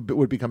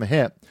would become a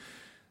hit.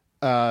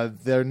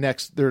 They're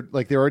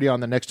already on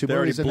the next two They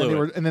movies, and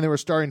already then they were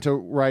starting to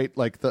write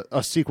like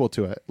a sequel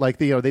to it. Like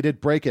they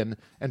did Breakin',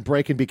 and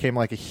Breakin' became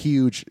like a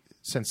huge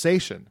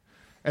sensation,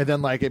 and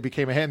then like it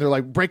became a hit. And they're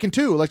like Breakin'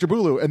 2, Electric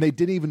Boogaloo, and they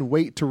didn't even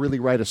wait to really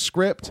write a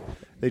script.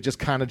 They just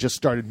kind of just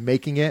started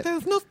making it.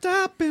 There's no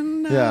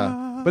stopping now.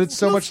 Yeah, but it's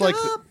so much like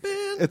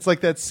it's like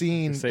that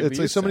scene. Same It's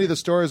to like you, so many of Sam. the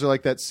stories are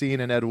like that scene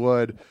in Ed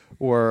Wood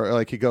where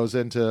like he goes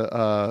in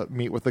to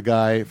meet with the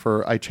guy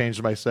for I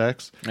Changed My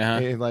Sex,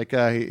 and like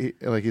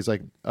he's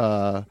like,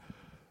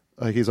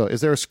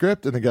 is there a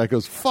script? And the guy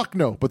goes, "Fuck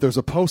no, but there's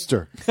a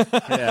poster."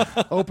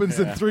 Opens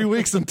in 3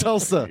 weeks in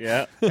Tulsa.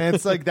 Yeah. And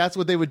it's like that's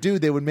what they would do.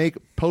 They would make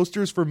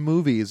posters for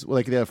movies,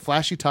 like they have a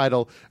flashy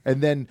title,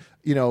 and then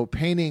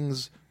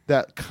paintings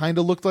that kind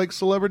of looked like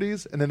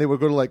celebrities, and then they would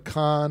go to like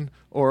Cannes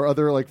or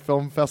other like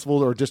film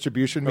festivals or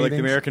distribution Or like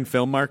meetings. the American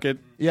film market.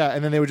 Yeah,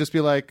 and then they would just be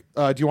like,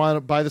 "Do you want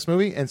to buy this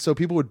movie?" And so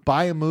people would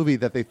buy a movie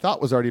that they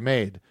thought was already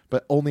made,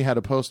 but only had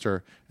a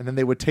poster, and then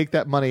they would take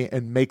that money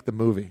and make the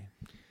movie.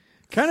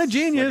 Kind of It's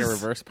genius. like a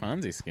reverse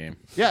Ponzi scheme.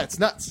 Yeah, it's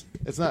nuts.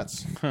 It's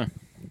nuts.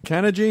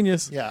 Kind of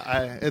genius.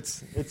 Yeah,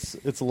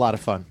 it's a lot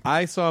of fun.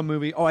 I saw a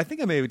movie. Oh, I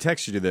think I maybe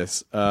texted you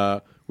this.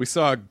 We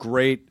saw a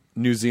great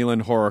New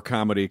Zealand horror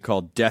comedy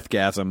called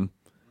Deathgasm,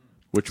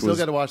 which Still was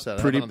gotta watch that. I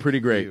have pretty it on the pretty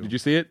great. queue. Did you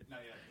see it?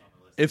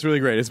 It's really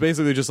great. It's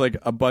basically just like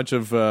a bunch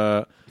of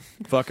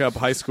fuck up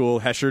high school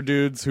Hesher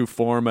dudes who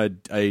form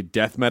a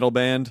death metal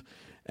band,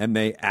 and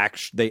they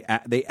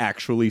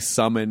actually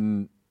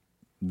summon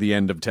the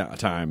end of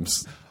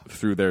times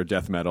through their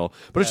death metal.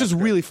 But it's just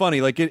really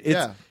funny. Like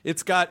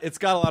it's got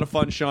a lot of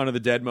fun Shaun of the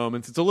Dead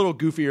moments. It's a little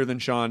goofier than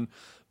Shaun,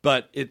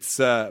 but it's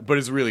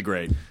really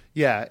great.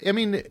 Yeah, I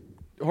mean,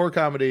 horror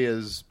comedy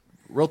is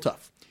real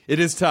tough. It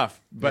is tough,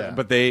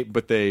 but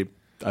they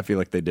I feel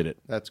like they did it.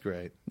 That's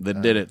great. They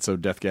did it. So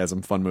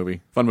Deathgasm, fun movie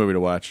to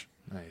watch.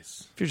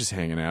 Nice. If you're just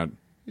hanging out.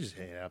 You just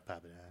hang out,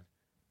 pop it out.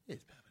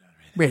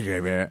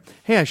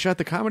 Hey, I shot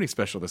the comedy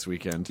special this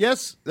weekend.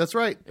 Yes, that's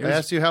right. I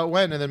asked you how it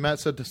went, and then Matt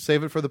said to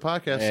save it for the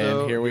podcast. And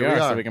so here we are,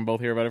 so we can both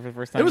hear about it for the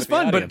first time. It was with the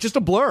fun, but audience. just a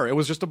blur. It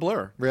was just a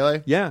blur.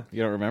 Really? Yeah.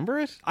 You don't remember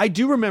it? I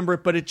do remember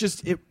it, but I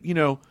don't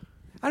know.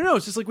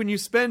 It's just like when you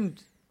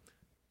spend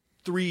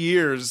 3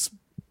 years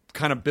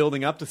kind of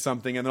building up to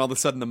something, and then all of a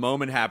sudden the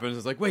moment happens.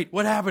 It's like, wait,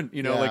 what happened?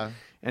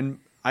 And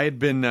I had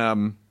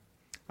been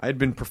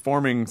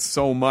performing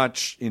so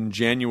much in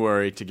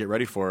January to get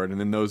ready for it, and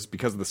then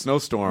because of the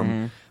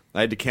snowstorm, I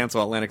had to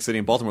cancel Atlantic City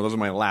and Baltimore. Those are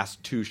my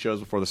last 2 shows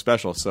before the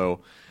special. So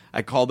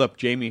I called up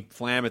Jamie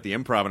Flam at the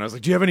Improv, and I was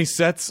like, "Do you have any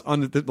sets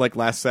on like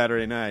last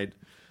Saturday night?"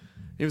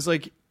 He was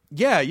like,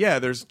 "Yeah.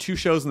 There's 2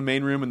 shows in the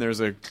main room, and there's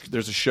a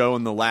show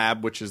in the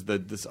lab, which is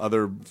this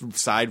other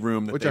side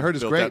room that Which I heard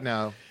is great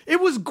now.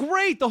 It was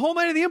great. The whole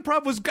night of the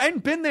Improv was. I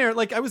hadn't been there.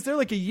 Like I was there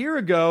like a year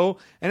ago,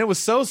 and it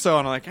was so-so.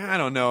 And I'm like, I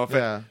don't know if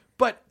it.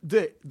 But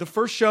the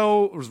first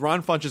show was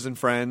Ron Funches and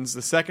Friends.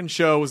 The second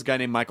show was a guy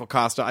named Michael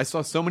Costa. I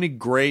saw so many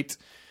great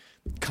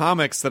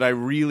comics that I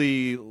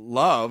really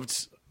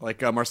loved,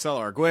 like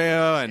Marcelo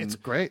Arguello and it's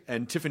great,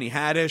 and Tiffany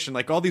Haddish, and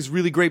like all these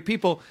really great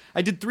people.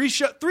 I did 3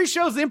 shows at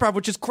the Improv,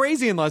 which is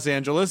crazy in Los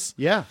Angeles.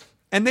 Yeah.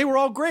 And they were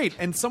all great.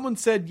 And someone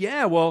said,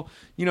 yeah, well,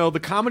 the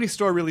Comedy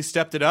Store really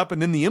stepped it up,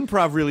 and then the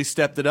Improv really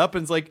stepped it up.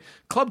 And it's like,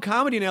 club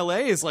comedy in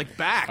L.A. is like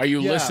back. Are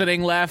you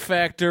listening, Laugh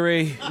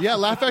Factory? Yeah,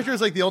 Laugh Factory is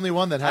like the only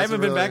one that hasn't I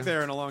haven't been really... back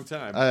there in a long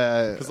time.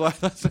 Because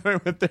last time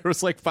I went there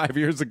was like 5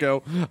 years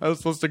ago. I was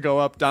supposed to go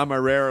up. Dom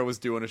Herrera was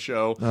doing a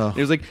show. Oh. He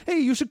was like, hey,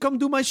 you should come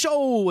do my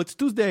show. It's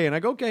Tuesday. And I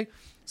go, okay.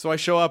 So I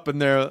show up, and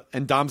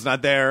Dom's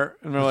not there.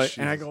 And they're like,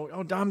 and I go,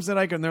 oh, Dom said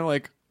I can. And they're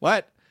like,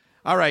 what?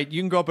 All right,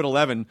 you can go up at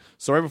 11.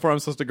 So right before I'm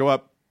supposed to go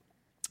up,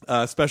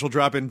 special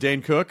drop in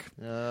Dane Cook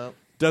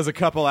does a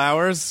couple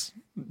hours,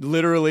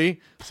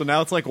 literally. So now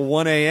it's like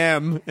 1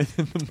 a.m.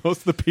 and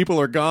most of the people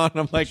are gone.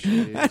 I'm like,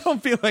 I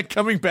don't feel like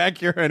coming back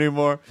here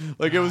anymore.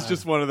 Like it was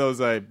just one of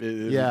those. It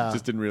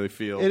just didn't really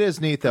feel. It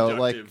is neat though.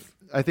 productive.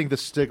 Like I think the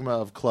stigma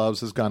of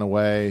clubs has gone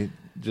away.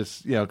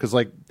 Just because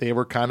like they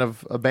were kind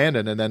of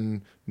abandoned, and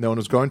then no one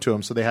was going to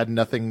them, so they had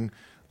nothing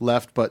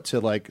left but to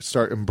like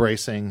start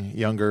embracing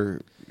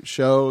younger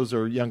shows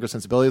or younger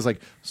sensibilities, like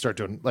start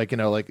doing like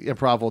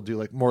Improv will do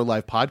like more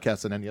live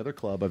podcasts than any other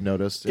club I've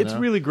noticed. It's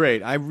really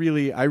great. I'm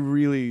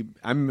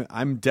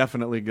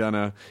definitely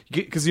gonna,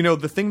 because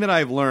the thing that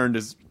I've learned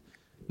is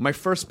my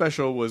first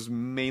special was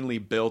mainly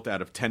built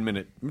out of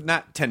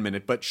not 10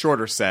 minute, but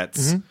shorter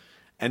sets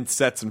and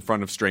sets in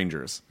front of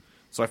strangers.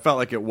 So I felt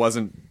like it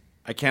wasn't.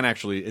 I can't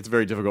actually. It's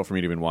very difficult for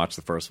me to even watch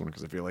the first one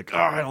because I feel like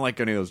I don't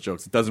like any of those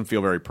jokes. It doesn't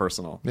feel very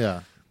personal.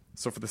 Yeah.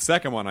 So for the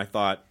second one, I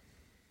thought,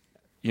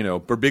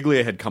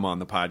 Birbiglia had come on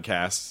the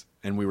podcast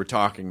and we were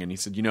talking, and he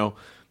said,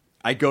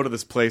 I go to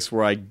this place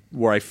where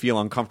I feel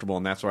uncomfortable,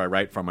 and that's where I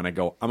write from, and I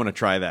go, I'm going to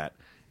try that.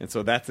 And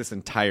so that's this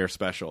entire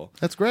special.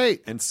 That's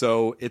great. And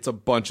so it's a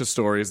bunch of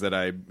stories that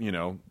I,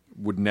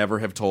 would never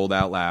have told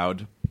out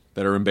loud,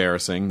 that are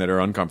embarrassing, that are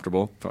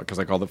uncomfortable, because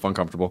I called it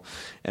Funcomfortable.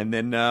 And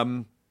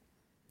then,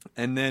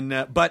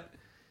 but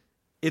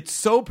it's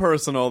so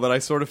personal that I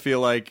sort of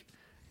feel like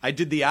I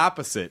did the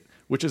opposite,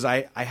 which is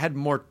I had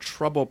more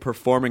trouble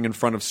performing in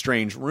front of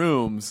strange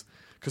rooms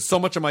because so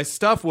much of my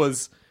stuff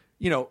was,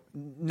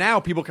 now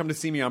people come to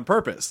see me on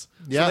purpose.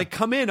 Yeah. So they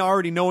come in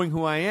already knowing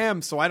who I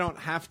am, so I don't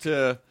have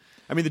to.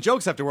 I mean, the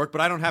jokes have to work, but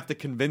I don't have to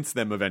convince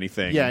them of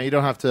anything. Yeah, you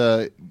don't have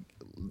to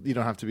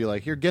be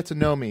like, here, get to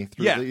know me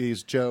through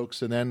these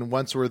jokes, and then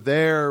once we're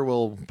there,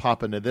 we'll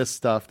pop into this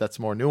stuff that's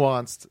more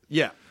nuanced.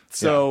 Yeah.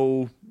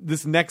 So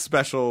this next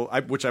special,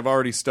 which I've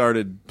already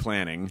started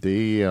planning,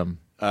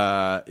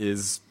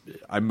 is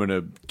I'm going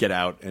to get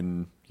out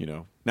and,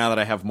 now that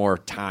I have more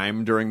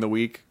time during the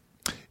week.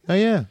 Oh,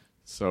 yeah.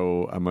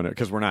 So I'm going to,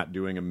 because we're not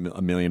doing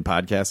a million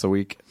podcasts a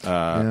week,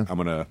 I'm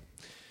going to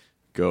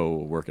go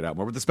work it out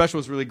more. But the special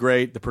was really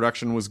great. The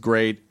production was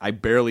great. I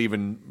barely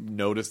even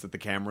noticed that the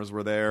cameras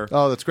were there.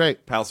 Oh, that's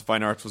great. Palace of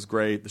Fine Arts was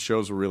great. The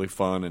shows were really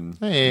fun.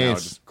 And now I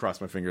just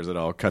cross my fingers it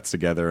all cuts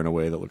together in a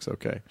way that looks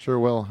okay. Sure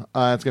will. It's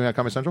going to be on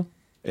Comedy Central?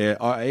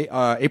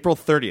 April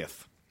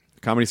 30th.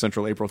 Comedy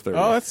Central, April 30th.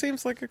 Oh, that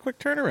seems like a quick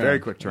turnaround. Very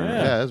quick turnaround.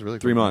 Yeah, that's really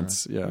 3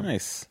 months. Yeah.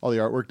 Nice. All the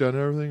artwork done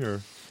and everything?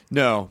 Or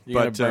No, You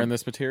gonna but burn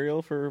this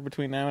material for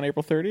between now and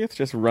April 30th?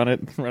 Just run it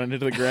into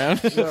the ground.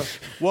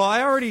 Well,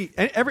 I already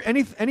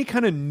any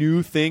kind of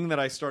new thing that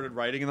I started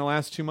writing in the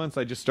last 2 months,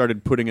 I just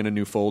started putting in a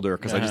new folder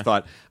because I just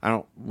thought I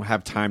don't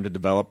have time to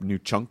develop new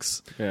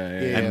chunks. Yeah.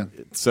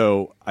 And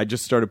so I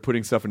just started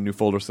putting stuff in a new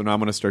folder. So now I'm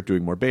going to start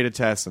doing more beta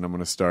tests, and I'm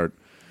going to start,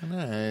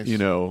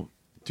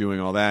 doing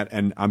all that.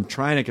 And I'm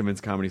trying to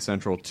convince Comedy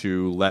Central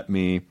to let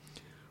me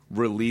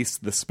release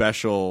the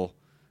special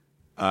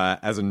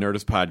as a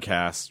Nerdist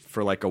podcast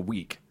for like a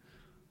week.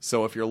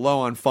 So if you're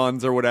low on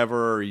funds or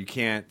whatever, or you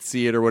can't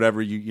see it or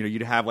whatever,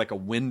 you'd have like a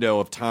window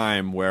of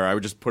time where I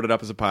would just put it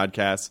up as a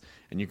podcast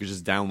and you could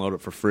just download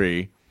it for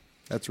free.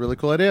 That's a really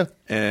cool idea.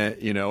 And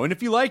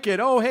if you like it,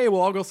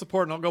 I'll go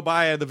support and I'll go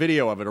buy the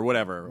video of it or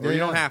whatever. Or you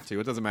don't have to;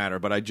 it doesn't matter.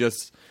 But I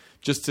just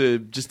to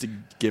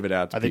give it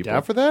out to Are people. they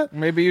down for that?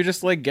 Maybe you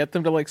just like get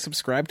them to like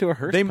subscribe to a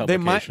Hearst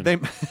publication. They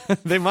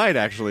might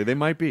actually. They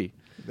might be.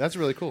 That's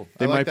really cool.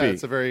 They I like might that. be.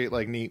 It's a very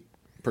like neat,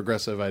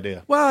 progressive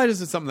idea. Well, it's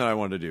something that I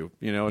wanted to do.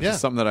 It's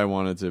just something that I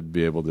wanted to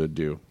be able to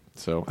do.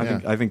 So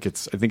I think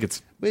it's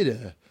way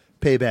to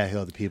pay back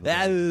all the people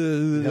that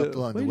helped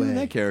along the way.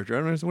 That character, I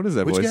don't understand. What is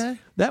that Which voice? guy?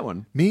 That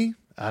one. Me?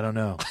 I don't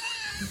know.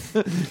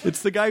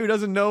 It's the guy who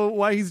doesn't know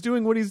why he's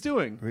doing what he's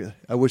doing. Really?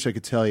 I wish I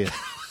could tell you.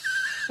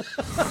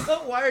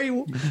 Why are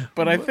you?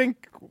 But I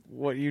think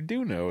what you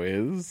do know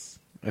is,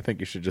 I think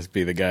you should just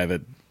be the guy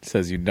that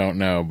says you don't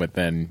know, but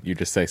then you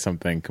just say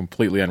something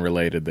completely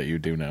unrelated that you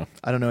do know.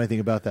 I don't know anything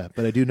about that,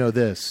 but I do know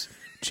this.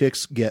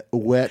 Chicks get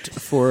wet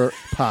for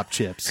pop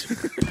chips.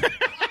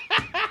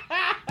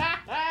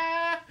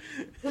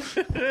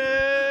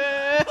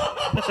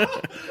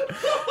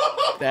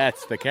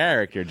 That's the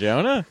character,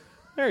 Jonah.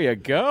 There you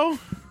go.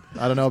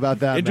 I don't know about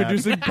that.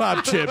 Introducing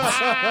Pop Chips,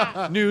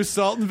 new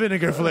salt and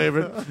vinegar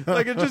flavored.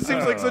 Like it just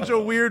seems like such a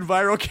weird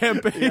viral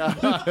campaign.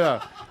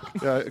 Yeah,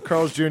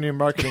 Carl's Jr.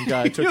 marketing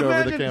guy took You over the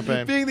imagine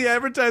campaign. being the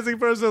advertising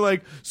person,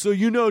 like, so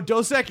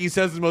Dos Equis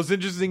says the most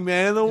interesting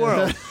man in the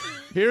world.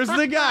 Here's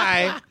the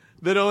guy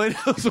that only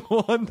knows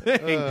one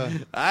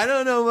thing. I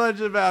don't know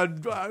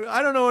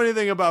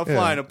anything about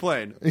flying a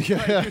plane.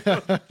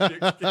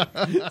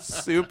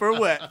 Super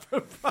wet for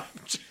Pop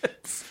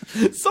Chips.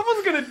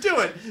 Someone's gonna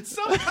do it.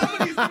 Some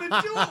company's gonna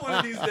do it one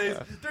of these days.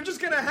 They're just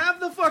gonna have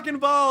the fucking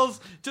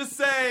balls to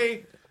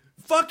say,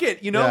 fuck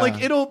it,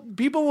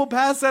 people will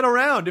pass that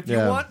around. If you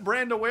want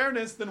brand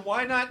awareness, then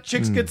why not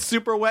chicks get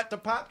super wet to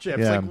Pop Chips?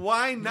 Yeah. Like,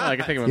 why not? I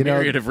can think of a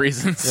myriad of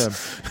reasons.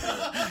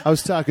 I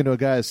was talking to a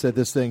guy that said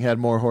this thing had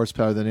more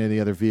horsepower than any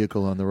other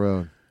vehicle on the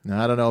road.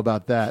 Now, I don't know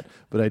about that,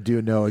 but I do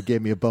know it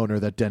gave me a boner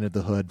that dented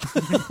the hood.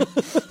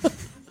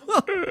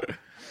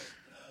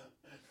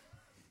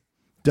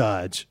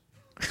 Dodge.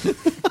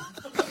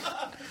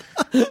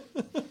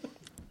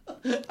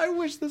 I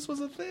wish this was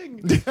a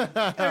thing.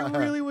 I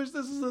really wish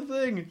this was a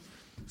thing.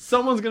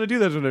 Someone's gonna do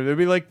that. It'd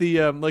be like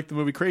the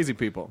movie Crazy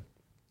People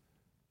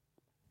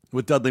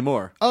with Dudley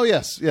Moore. Oh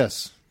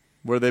yes.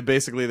 Where they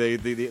basically they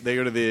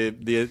go to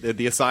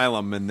the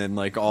asylum, and then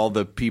like all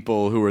the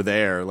people who are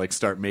there like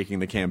start making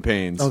the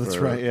campaigns. Oh, that's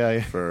right.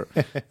 Yeah.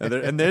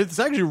 And it's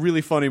actually a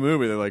really funny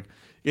movie. They're like,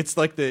 it's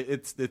like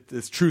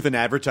this truth in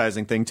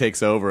advertising thing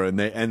takes over,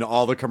 and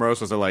all the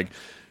commercials are like,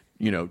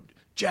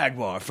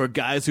 Jaguar for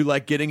guys who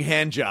like getting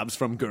hand jobs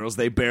from girls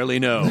they barely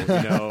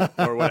know,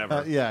 or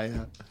whatever.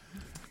 Yeah.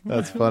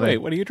 That's funny. Wait,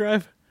 what do you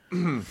drive?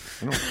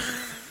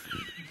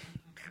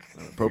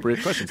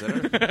 Appropriate questions.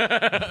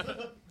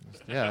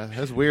 Yeah,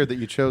 that's weird that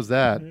you chose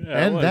that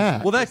it was.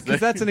 that. Well, because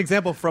that's an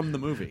example from the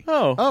movie.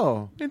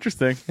 Oh,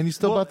 interesting. And you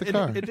still bought the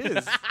car. It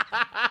is.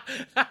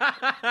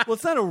 Well,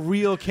 it's not a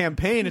real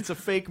campaign. It's a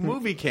fake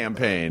movie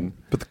campaign.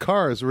 But the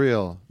car is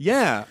real.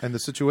 Yeah. And the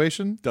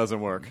situation? Doesn't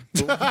work.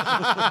 But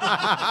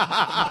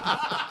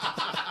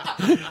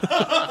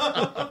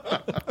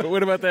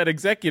what about that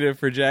executive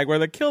for Jaguar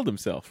that killed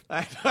himself?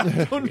 I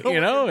don't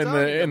know.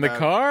 In the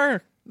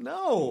car?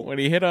 No. When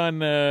he hit on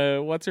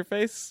what's her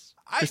face?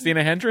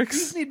 Christina Hendricks?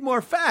 These need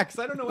more facts.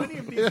 I don't know any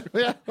of these.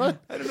 What?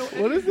 I don't know.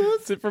 What is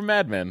this? It's from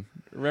Mad Men.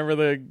 Remember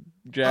the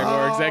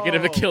Jaguar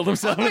executive that killed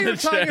himself? I thought in you were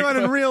the talking Jaguar?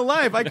 about in real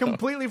life. I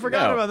completely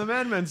forgot about the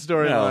Mad Men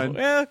storyline.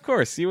 Yeah, of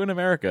course. You in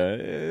America,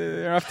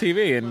 they're off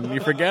TV, and you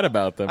forget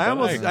about them. I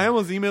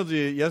almost emailed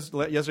you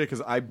yesterday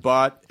because I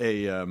bought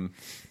a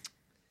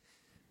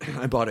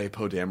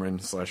Poe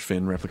Dameron /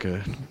 Finn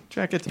replica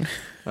jacket.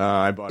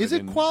 I bought Is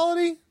it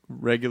quality?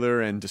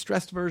 Regular and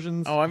distressed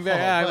versions. Oh,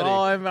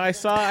 I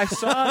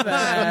saw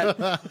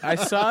that. I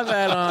saw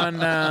that on.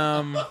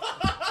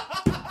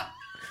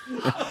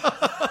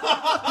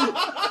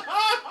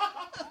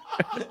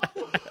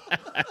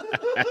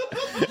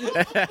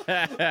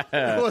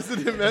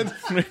 Wasn't it meant?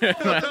 It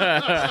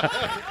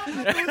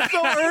was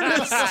so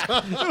earnest.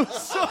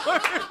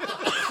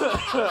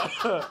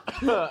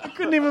 I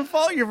couldn't even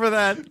fault you for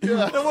that.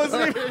 It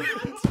wasn't even.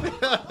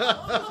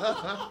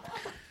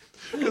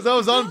 Because I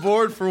was on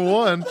board for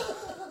one.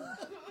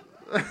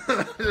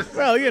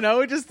 Well,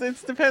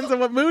 it depends on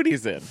what mood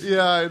he's in.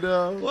 Yeah, I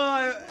know.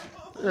 Well,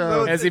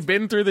 Has he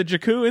been through the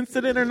Jakku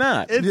incident or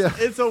not?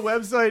 It's a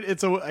website.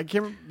 I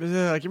can't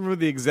remember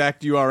the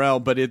exact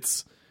URL, but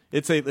it's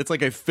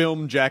like a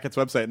film jackets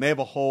website, and they have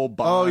a whole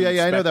Bond.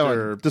 I know that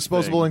one. Spectre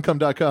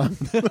Disposableincome.com.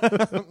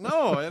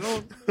 No, I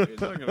don't. What are you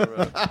talking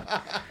about?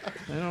 I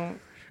don't.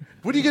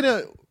 What are you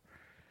gonna?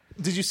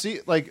 Did you see?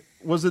 Like,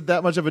 was it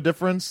that much of a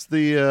difference?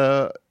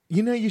 The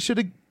you should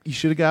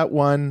have got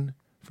one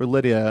for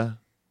Lydia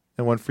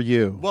and one for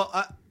you.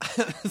 Well,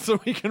 so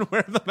we can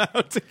wear them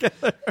out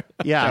together.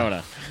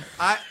 Yeah.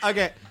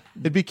 Okay.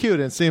 It'd be cute.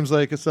 It seems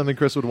like it's something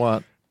Chris would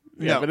want.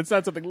 Yeah, but it's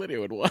not something Lydia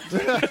would want.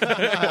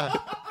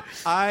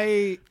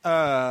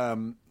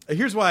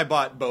 Here's why I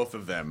bought both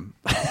of them.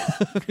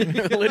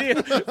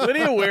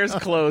 Lydia wears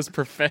clothes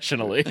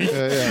professionally.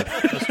 Yeah,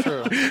 that's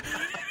true.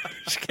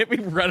 She can't be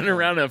running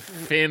around a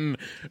thin,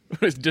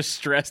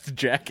 distressed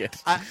jacket.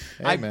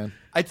 Man.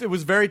 It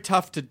was very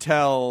tough to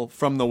tell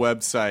from the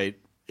website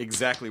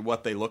exactly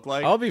what they look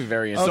like. I'll be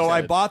very interested. So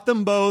I bought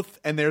them both,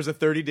 and there's a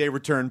 30-day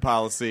return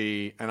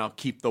policy, and I'll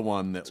keep the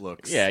one that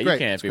looks. Yeah, you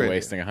can't be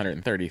wasting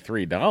 $133. It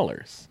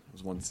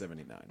was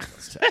 $179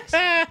 plus tax.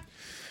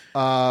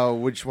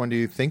 Which one do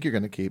you think you're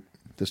going to keep?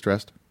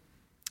 Distressed?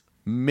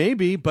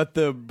 Maybe, but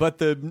the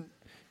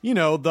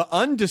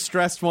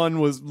undistressed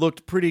one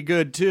looked pretty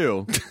good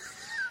too.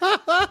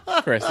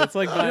 Chris, it's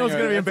like buying. You know what's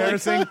going to be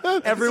embarrassing?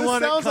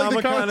 Everyone at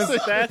Comic-Con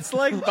That's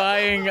like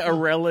buying a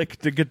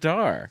relict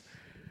guitar.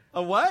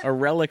 A what? A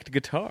relict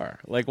guitar,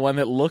 like one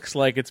that looks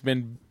like it's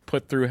been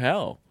put through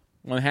hell.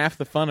 When half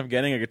the fun of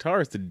getting a guitar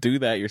is to do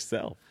that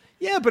yourself.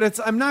 Yeah, but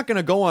I'm not going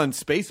to go on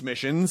space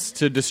missions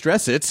to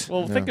distress it.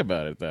 Well, think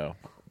about it though.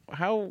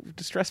 How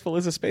distressful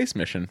is a space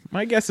mission?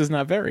 My guess is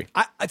not very.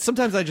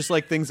 Sometimes I just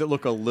like things that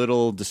look a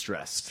little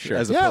distressed, Sure.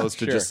 as Yeah, opposed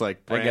to sure. just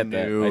like I get brand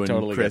that. new I and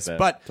totally get crisp. that.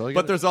 But Totally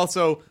get there's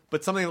also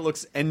something that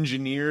looks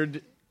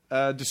engineered.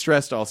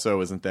 Distressed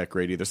also isn't that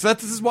great either. So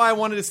this is why I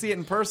wanted to see it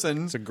in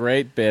person. It's a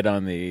great bit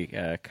on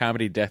the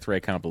Comedy Death Ray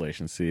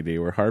compilation CD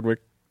where Hardwick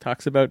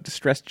talks about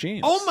distressed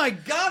jeans. Oh my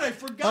god, I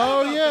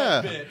forgot about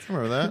that bit. I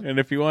remember that. And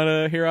if you want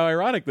to hear how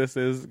ironic this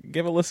is,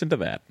 give a listen to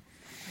that.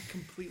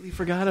 Completely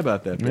forgot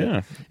about that bit.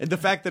 Yeah. And the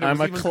fact that it was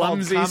even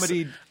called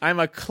comedy. I'm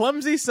a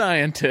clumsy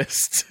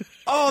scientist.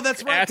 Oh,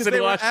 that's right, because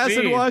they were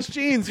acid wash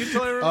jeans. You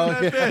totally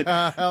remember that bit.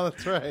 Oh,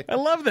 that's right. I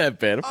love that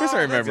bit. Of course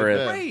I remember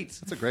it. Great.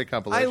 That's a great I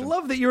compilation.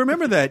 love that you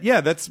remember that. Yeah,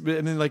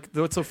 and then like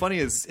what's so funny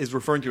is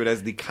referring to it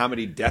as the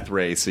Comedy Death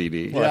Ray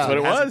CD. Well, that's what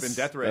it hasn't was. Been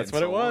Death Ray That's in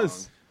what so it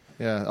was.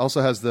 Yeah, it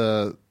also has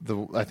the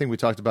I think we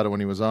talked about it when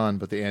he was on,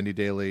 but the Andy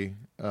Daly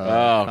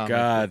Oh comic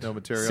God! with no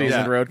material.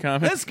 Seasoned Road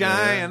comic. This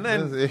guy, and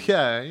then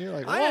yeah, you're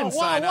like, I didn't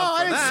sign up for that.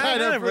 I didn't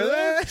sign up for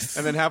this.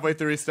 And then halfway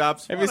through he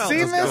stops. Have you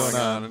seen this?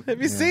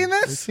 Have you seen Have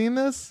you this? seen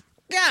this?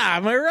 Yeah,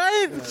 am I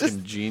right?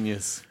 Just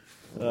genius.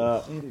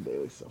 Andy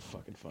Daly's so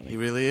fucking funny. He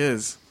really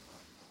is.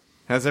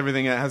 How's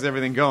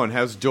everything going?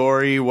 How's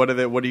Dory? What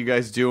are you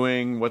guys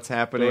doing? What's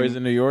happening? Dory's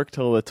in New York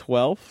till the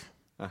 12th.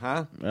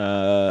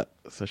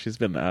 So she's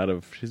been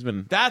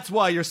That's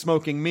why you're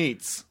smoking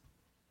meats,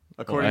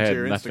 according to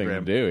your I had nothing Instagram.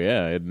 to do.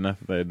 Yeah, I had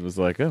nothing. It was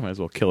like, might as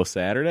well kill a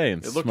Saturday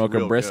and It looked smoke a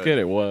real brisket. good.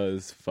 It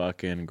was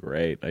fucking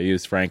great. I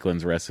used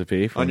Franklin's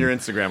recipe On your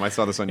Instagram, I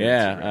saw this on your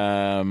Instagram.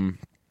 Yeah.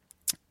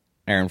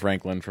 Aaron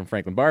Franklin from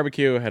Franklin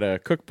Barbecue had a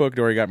cookbook.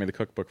 Dory got me the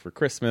cookbook for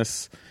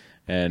Christmas,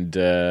 and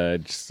I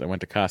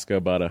went to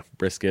Costco, bought a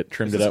brisket,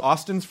 trimmed Is it this up.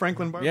 Austin's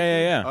Franklin Barbecue?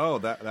 Yeah. Oh,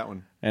 that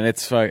one. And I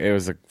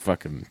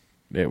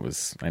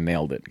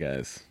nailed it,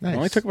 guys. Nice. It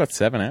only took about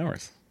 7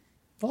 hours.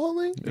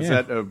 Only? Is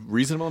that a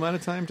reasonable amount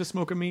of time to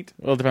smoke a meat?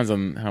 Well, it depends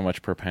on how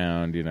much per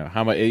pound. You know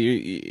how much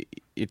you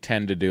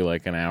tend to do,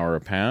 like an hour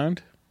a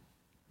pound,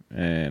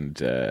 and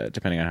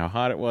depending on how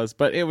hot it was.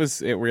 But it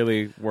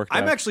really worked.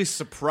 I'm out. actually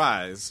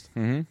surprised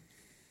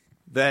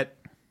that,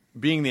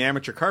 being the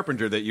amateur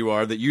carpenter that you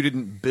are, that you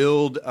didn't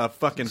build a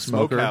fucking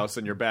Smoker. smokehouse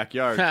in your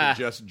backyard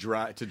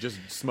to just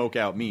smoke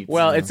out meats.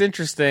 Well, it's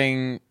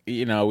interesting.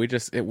 You know, we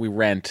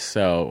rent,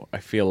 so I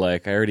feel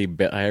like I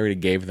already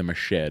gave them a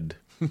shed.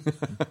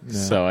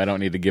 So I don't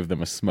need to give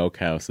them a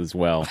smokehouse as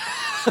well.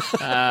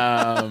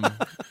 We're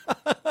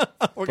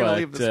gonna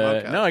leave the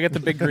smokehouse. No, I got the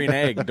big green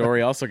egg.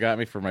 Dory also got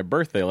me for my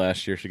birthday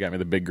last year. She got me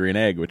the big green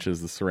egg, which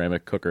is the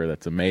ceramic cooker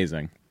that's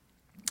amazing.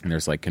 And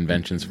there's like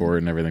conventions for it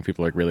and everything.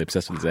 People are like really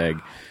obsessed with this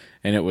egg,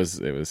 and it was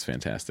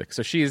fantastic.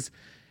 So she is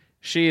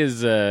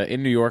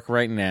in New York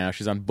right now.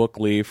 She's on book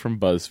leave from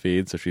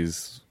BuzzFeed, so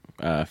she's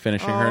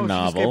finishing her novel.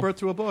 She just gave birth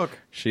to a book.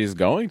 She's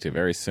going to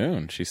very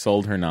soon. She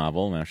sold her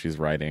novel. Now she's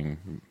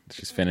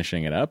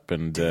finishing it up,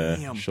 and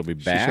she'll be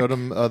back. She showed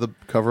him the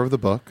cover of the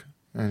book,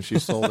 and she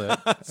sold it.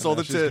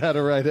 Had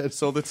to write it.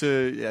 Sold it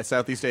to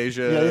Southeast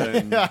Asia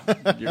and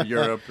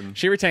Europe. And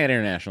She retained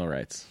international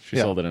rights. She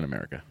sold it in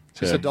America.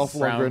 She said Dolph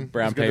Lundgren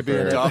brown was gonna be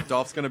paper. in it.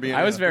 Dolph's going to be in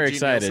I was it. very Gene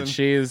excited.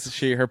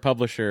 Nielsen. Her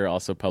publisher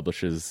also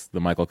publishes the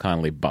Michael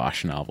Connelly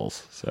Bosch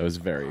novels, so I was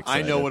very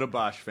excited. I know what a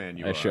Bosch fan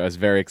you are. I was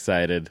very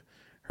excited.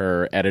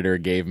 Her editor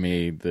gave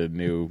me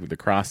The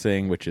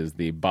Crossing, which is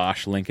the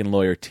Bosch Lincoln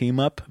Lawyer team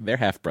up. They're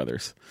half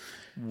brothers.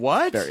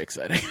 What? Very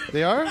exciting.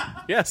 They are?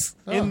 Yes.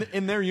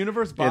 In their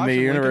universe, Bosch In the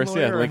and universe,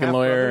 Lincoln Lawyer are Lincoln half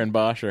Lawyer brothers? and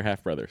Bosch are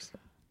half brothers.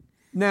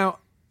 Now,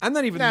 I'm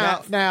not even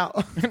Now,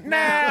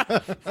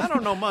 I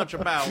don't know much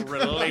about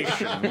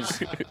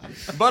relations,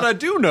 but I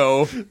do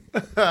know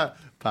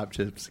Pop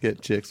chips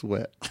get chicks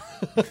wet.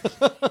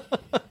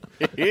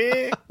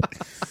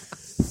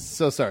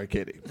 So sorry,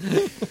 Katie.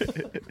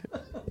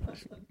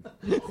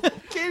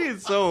 Katie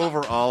is so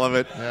over all of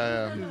it.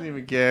 Yeah. She doesn't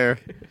even care.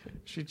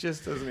 She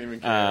just doesn't even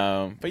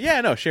care. But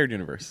yeah, no, shared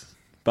universe.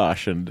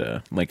 Bosch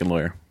and Lincoln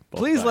Lawyer.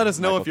 Please let us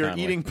know if you're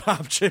Conley. eating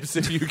pop chips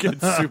if you get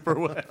super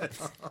wet.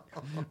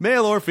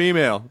 Male or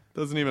female.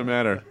 Doesn't even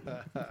matter.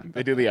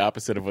 They do the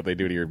opposite of what they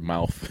do to your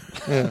mouth.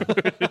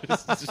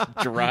 just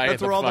dry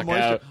That's it where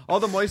all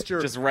the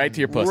moisture just right to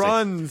your pussy.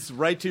 runs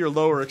right to your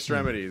lower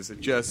extremities. It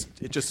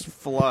just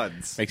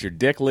floods. Makes your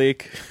dick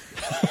leak.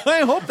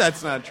 I hope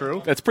that's not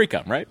true. That's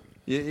pre-cum, right?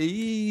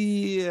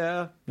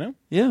 Yeah. No?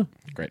 Yeah.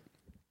 Great.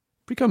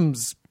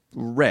 Becomes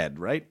red,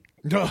 right?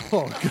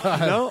 Oh, God.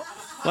 No?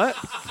 What?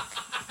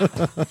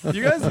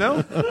 You guys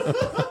know?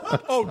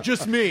 Oh,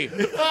 just me.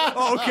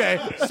 Oh, okay.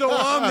 So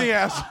I'm the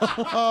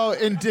asshole. Oh,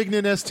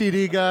 indignant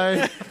STD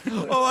guy.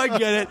 Oh, I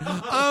get it.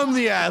 I'm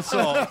the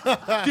asshole.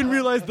 Didn't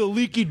realize the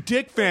Leaky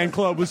Dick fan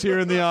club was here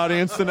in the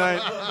audience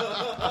tonight.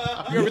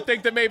 You ever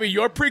think that maybe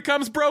your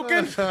pre-cum's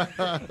broken?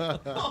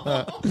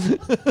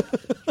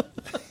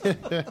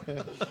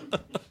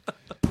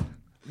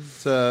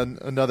 It's,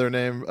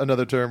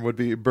 another term would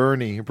be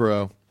Bernie,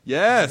 bro.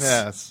 Yes.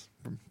 Yes.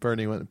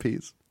 Bernie went to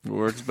peas.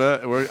 Works,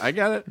 but I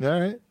got it. All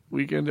right.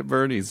 Weekend at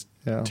Bernie's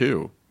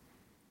 2.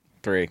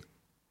 3.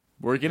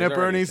 Working There's at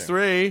already Bernie's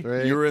 3.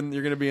 3. You're going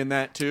to be in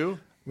that too.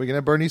 Weekend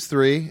at Bernie's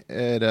 3.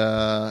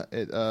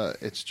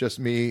 It's just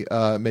me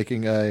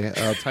making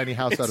a tiny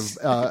house out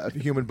of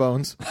human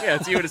bones. Yeah,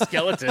 it's you and a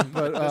skeleton.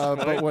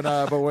 But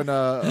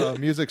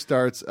when music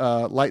starts,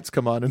 lights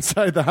come on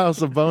inside the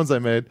house of bones I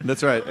made.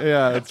 That's right.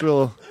 Yeah, it's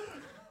real.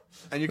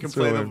 And you can That's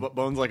play really the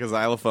bones like a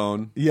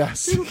xylophone.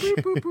 Yes.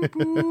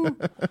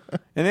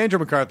 And Andrew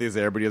McCarthy is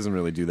there, but he doesn't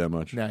really do that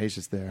much. No, he's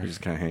just there. He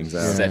just kind of hangs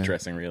out. Set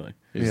dressing, really.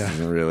 He just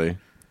doesn't really.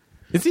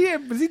 Has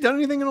he done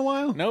anything in a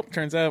while? Nope,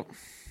 turns out.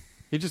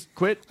 He just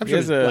quit. I'm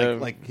He sure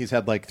has like he's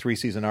had like 3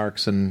 season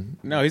arcs and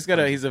No, he's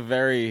a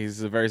very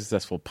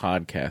successful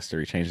podcaster.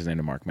 He changed his name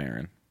to Mark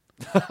Maron.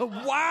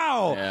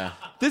 Wow. Yeah.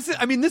 This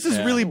is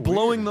really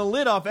blowing the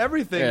lid off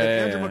everything that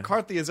Andrew yeah.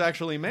 McCarthy is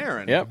actually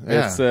Marin. Yep,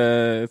 Yeah.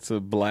 it's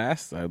a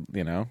blast.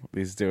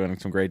 He's doing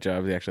some great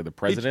jobs. He's actually the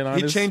president on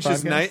he his changed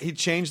his podcast. night. He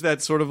changed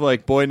that sort of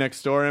like boy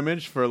next door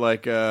image for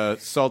like a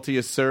salty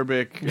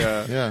acerbic,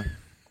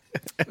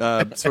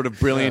 sort of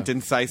brilliant,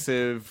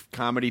 incisive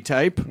comedy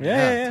type.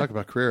 Yeah. Talk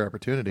about career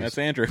opportunities. That's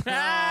Andrew.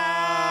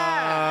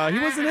 He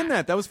wasn't in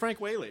that. That was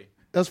Frank Whaley.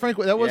 That was Frank.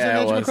 That wasn't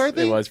Andrew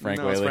McCarthy. It was Frank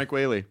No, Whaley. it was Frank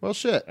Whaley. Well,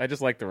 shit. I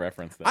just like the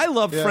reference. Though. I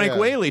loved Frank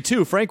Whaley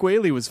too. Frank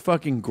Whaley was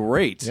fucking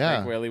great. Yeah.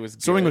 Frank Whaley was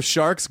good. Swimming with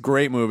Sharks,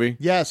 great movie.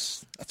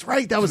 Yes, that's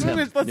right. That was him.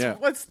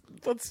 Let's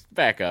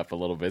back up a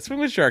little bit.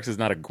 Swimming with Sharks is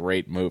not a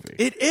great movie.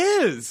 It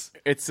is.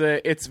 It's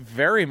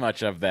very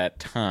much of that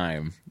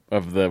time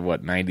of the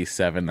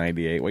 97,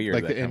 98. What year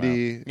Like did that the come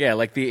indie- out? Yeah,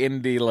 like the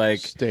indie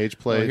stage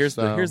play here's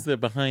style. here's the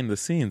behind the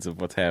scenes of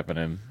what's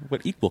happening.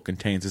 What Equal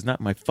contains is not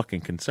my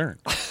fucking concern.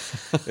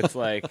 It's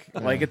like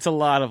it's a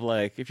lot of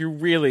like if you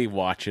really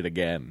watch it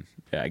again,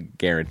 I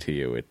guarantee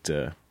you it's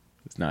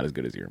not as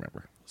good as you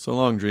remember. So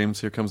long, dreams.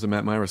 Here comes the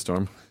Matt Myra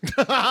storm.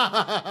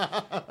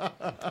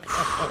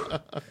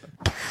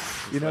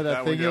 You know that that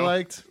thing would you go.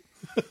 liked?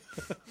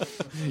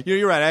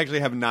 You're right. I actually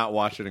have not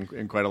watched it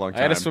in quite a long time.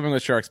 I had a Swimming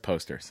with Sharks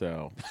poster,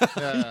 so You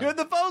had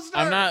the poster.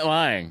 I'm not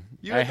lying.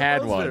 You I had the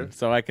had poster. one,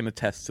 so I can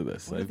attest to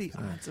this. What are the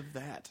odds of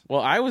that?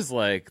 Well, I was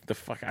like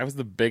I was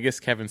the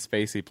biggest Kevin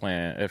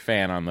Spacey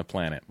fan on the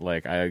planet.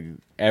 Like I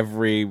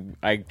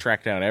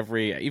tracked down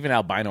even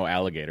Albino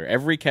Alligator,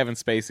 every Kevin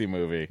Spacey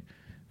movie.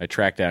 I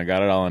tracked down,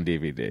 got it all on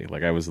DVD.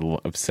 Like I was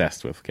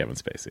obsessed with Kevin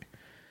Spacey.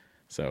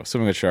 So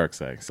Swimming with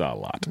Sharks, I saw a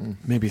lot.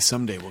 Maybe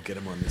someday we'll get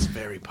him on this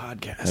very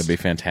podcast. That'd be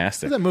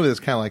fantastic. What's that movie that's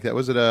kind of like that?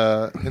 Was it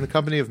In the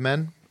Company of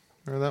Men?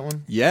 Remember that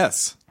one?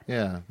 Yes.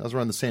 Yeah, that was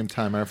around the same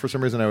time. For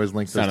some reason, I always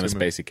linked It's not in those the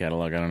two Spacey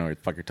catalog. I don't know what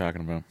the fuck you're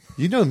talking about.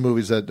 You know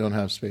movies that don't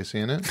have Spacey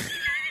in it?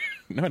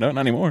 No, not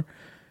anymore.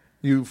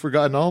 You've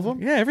forgotten all of them?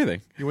 Yeah,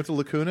 everything. You went to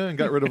Lacuna and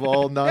got rid of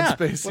all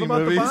non-Spacey What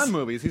about movies? the Bond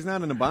movies? He's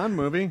not in a Bond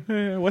movie.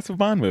 What's a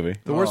Bond movie?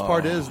 The worst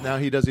part is now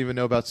he doesn't even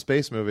know about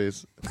space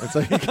movies. It's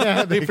like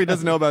If he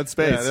doesn't know about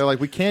space. Yeah, they're like,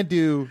 we can't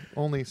do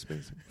only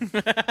space.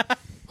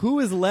 Who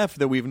is left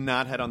that we've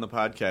not had on the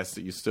podcast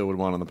that you still would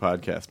want on the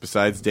podcast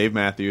besides Dave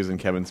Matthews and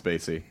Kevin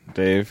Spacey?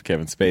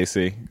 Kevin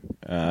Spacey,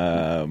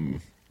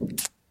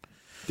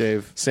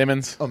 Dave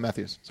Simmons. Oh,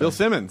 Matthews. Sorry. Bill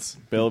Simmons.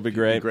 Bill would be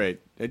great. Great.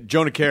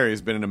 Jonah Carey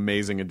has been an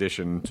amazing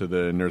addition to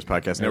the Nerds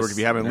Podcast Network. If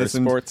you haven't Nerd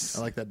listened, Sports.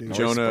 I like that dude.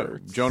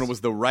 Jonah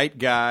was the right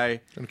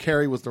guy. And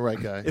Carey was the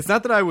right guy. It's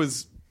not that I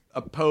was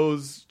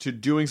opposed to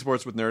doing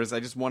sports with Nerdist. I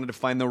just wanted to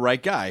find the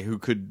right guy who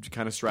could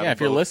kind of straddle. Yeah, if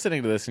you're both.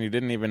 listening to this and you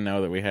didn't even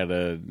know that we had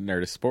a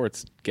Nerdist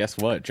Sports, guess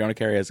what? Jonah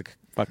Carey has a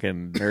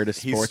fucking Nerdist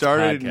He Sports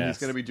started, podcast. and he's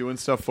going to be doing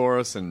stuff for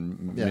us,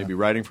 and Yeah. maybe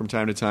writing from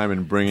time to time,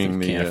 and bringing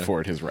the. Can't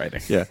afford his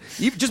writing. Yeah,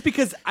 just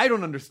because I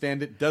don't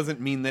understand it doesn't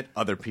mean that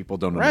other people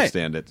don't Right.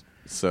 understand it.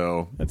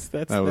 So That's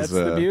that was,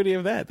 the beauty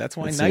of that. That's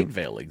why that's Night it.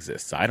 Vale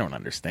exists. I don't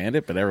understand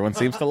it, but everyone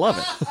seems to love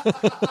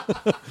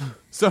it.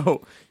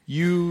 So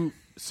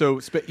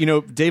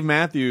Dave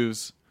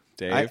Matthews.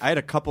 Dave, I had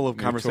a couple of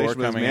new conversations tour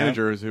with his coming out.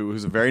 managers,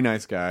 who's a very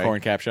nice guy.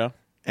 Corn Cap Show,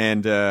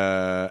 and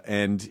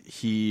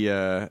he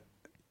and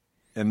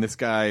this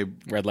guy,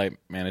 Red Light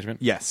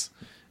Management. yes,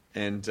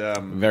 and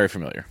Very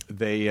familiar.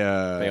 they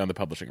They own the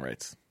publishing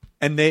rights.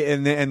 and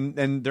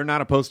they're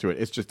not opposed to it.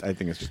 It's just I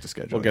think it's just a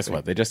schedule. Well, guess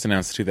what? They just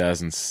announced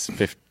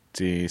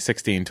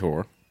 2016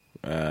 tour.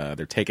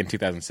 They're taking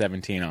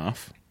 2017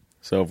 off.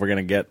 So if we're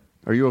gonna get,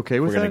 Are you okay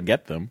with we're gonna that?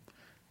 get them.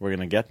 We're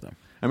gonna get them.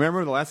 I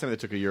remember the last time they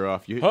took a year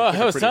off. You Oh, took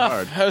that it was pretty tough.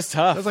 hard. That was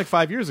tough. That was like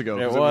 5 years ago.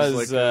 It 'cause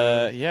was,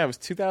 like, it was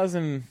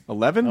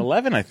 2011,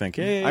 11? I think.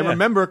 Yeah. I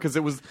remember because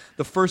it was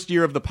the first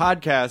year of the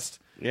podcast.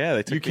 Yeah,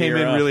 they took You the came year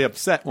in off. really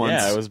upset once.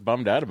 Yeah, I was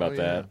bummed out about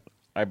that.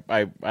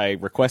 I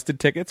requested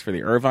tickets for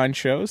the Irvine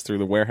shows through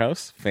the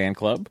Warehouse fan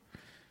club.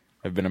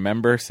 I've been a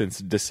member since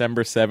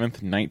December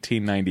 7th,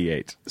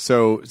 1998.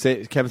 So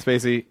Kevin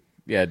Spacey.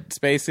 Yeah,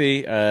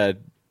 Spacey.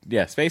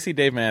 Spacey,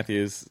 Dave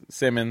Matthews,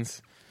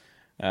 Simmons.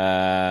 Who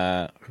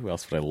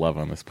else would I love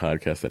on this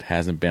podcast that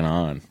hasn't been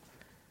on?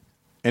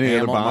 Any other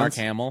Hamill, Bonds? Mark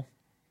Hamill.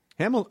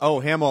 Hamill. Oh,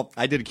 Hamill.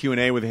 I did a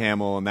Q&A with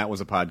Hamill, and that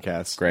was a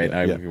podcast. Great. Yeah,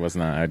 I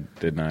yeah.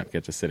 did not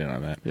get to sit in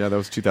on that. Yeah, that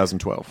was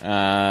 2012.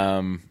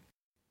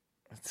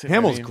 Let's see,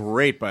 Hamill's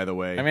great, by the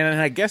way. I mean,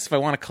 and I guess if I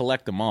want to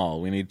collect them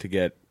all, we need to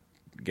get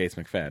Gates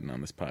McFadden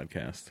on this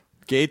podcast.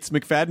 Gates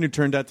McFadden, who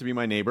turned out to be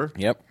my neighbor.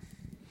 Yep.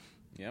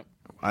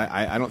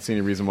 I don't see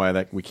any reason why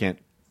that we can't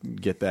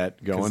get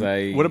that going.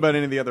 'Cause What about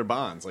any of the other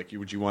Bonds? Like,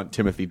 would you want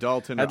Timothy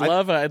Dalton? I'd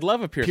love a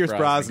Pierce Brosnan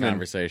Brosnan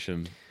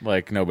conversation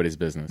like nobody's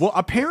business. Well,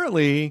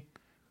 apparently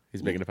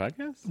he's making a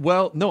podcast.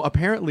 Well, no,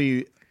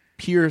 apparently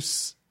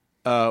Pierce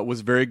was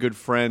very good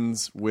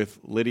friends with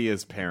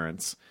Lydia's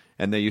parents,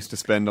 and they used to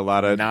spend a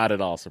lot of. Not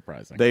at all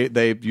surprising.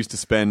 They used to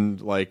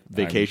spend like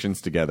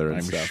vacations together. And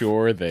I'm stuff.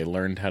 sure they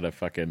learned how to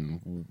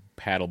fucking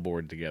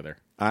paddleboard together.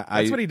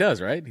 That's what he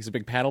does, right? He's a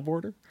big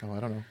paddleboarder. Oh, I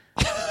don't know.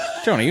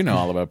 Jonah, you know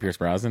all about Pierce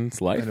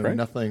Brosnan's I life, know right?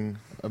 nothing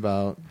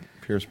about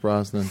Pierce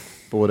Brosnan,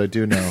 but what I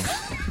do know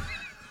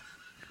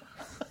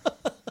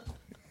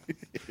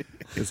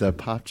is that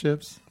pop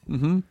chips.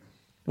 Mm-hmm.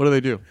 What do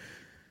they do?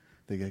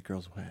 They get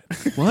girls wet.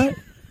 What?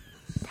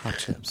 Pop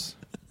chips.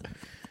 They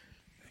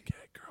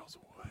get girls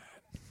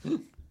wet.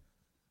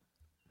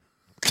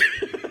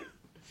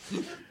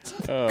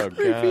 Oh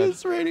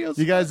Creepiest radio.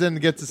 You guys didn't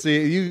get to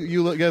see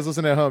you guys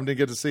listen at home didn't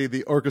get to see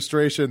the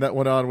orchestration that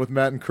went on with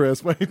Matt and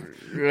Chris. Do the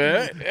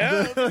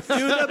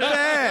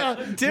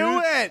bit.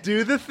 Do it.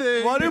 Do the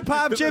thing. What do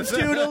pop chips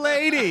do to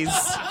ladies?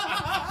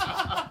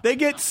 They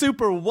get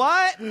super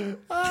what?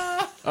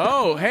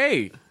 Oh,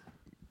 hey.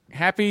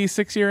 Happy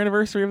 6-year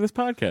anniversary of this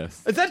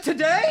podcast. Is that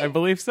today? I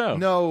believe so.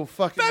 No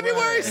fucking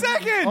February way.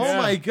 2nd. Oh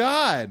my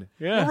god.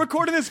 Yeah. We're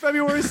recording this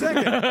February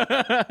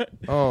 2nd.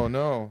 Oh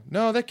no.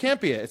 No, that can't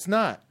be it. It's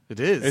not. It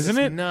is. Isn't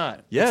it?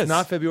 Not. Yes. It's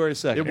not February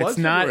 2nd. It was It's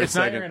not. February It's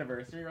not 2nd. your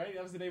anniversary, right?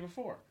 That was the day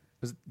before.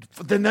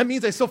 Then that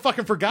means I still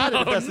fucking forgot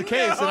it if that's the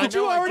case. And I Did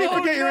you know I already did.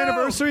 forget your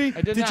anniversary?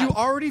 I did you not.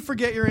 already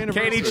forget your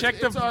anniversary? Katie,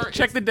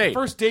 check the date.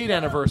 First date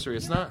anniversary.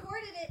 It's not.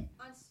 Recorded it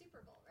on Super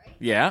Bowl, right?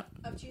 Yeah.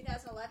 Of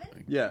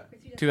 2011? Yeah.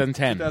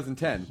 2010.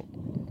 2010.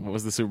 What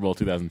was the Super Bowl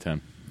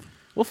 2010?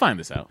 We'll find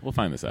this out.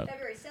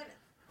 February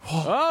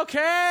 7th.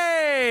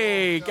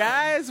 Okay,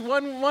 guys.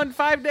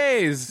 5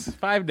 days.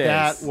 5 days.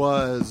 That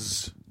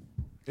was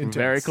intense.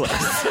 very close.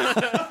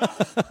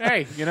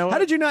 Hey, you know what? How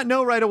did you not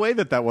know right away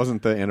that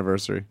wasn't the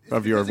anniversary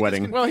of your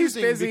wedding? Well, he's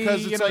confusing busy.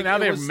 because You it's know, like now it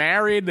they're was-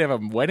 married. They have a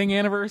wedding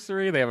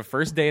anniversary. They have a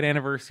first date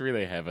anniversary.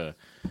 They have a.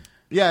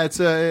 Yeah, it's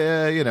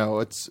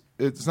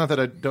it's not that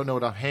I don't know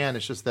it offhand.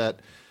 It's just that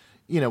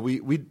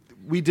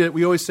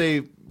we always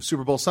say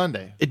Super Bowl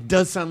Sunday. It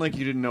does sound like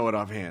you didn't know it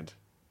offhand.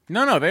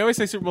 No. They always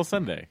say Super Bowl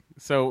Sunday.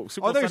 So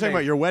Super Oh, Bowl I thought you were talking Sunday.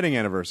 about your wedding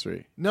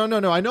anniversary. No.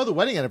 I know the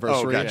wedding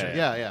anniversary. Oh, gotcha.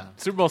 Yeah.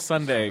 Super Bowl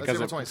Sunday That's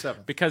April because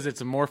 27th. because it's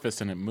amorphous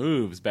and it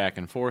moves back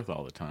and forth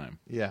all the time.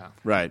 Yeah.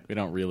 Right. We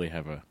don't really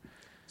have a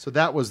So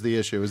that was the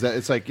issue. Is that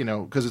it's like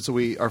because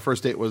our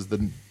first date was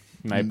the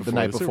night before the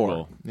night Super before.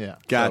 Bowl. Yeah.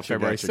 Gotcha.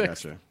 February gotcha, 6th.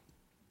 gotcha.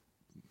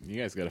 You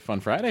guys got a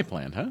fun Friday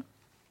planned, huh?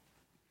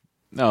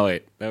 No,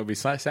 wait. That would be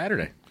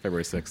Saturday,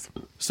 February 6th.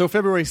 So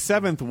February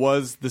 7th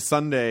was the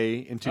Sunday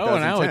in 2010. Oh,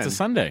 now it's a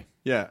Sunday.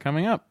 Yeah.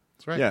 Coming up.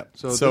 That's right. Yeah.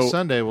 So So- this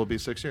Sunday will be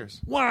 6 years.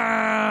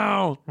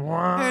 Wow.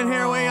 And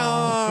here we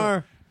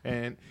are.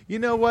 And you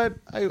know what?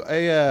 I'm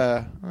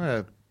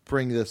gonna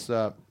bring this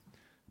up.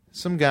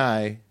 Some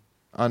guy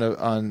on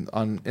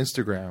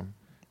Instagram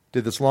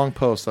did this long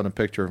post on a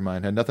picture of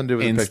mine. Had nothing to do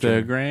with the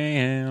picture.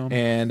 Instagram.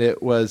 And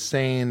it was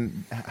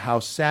saying how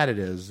sad it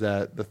is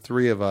that the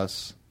three of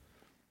us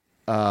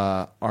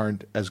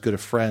aren't as good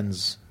of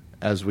friends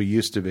as we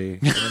used to be.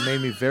 And it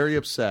made me very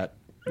upset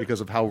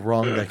because of how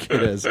wrong that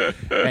kid is.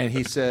 And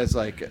he says,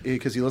 like,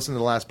 because he listened to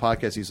the last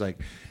podcast, he's like,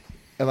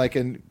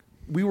 and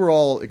we were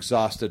all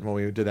exhausted when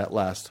we did that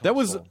last. That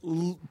was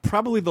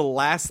probably the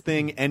last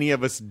thing any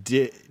of us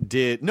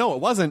did. No, it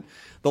wasn't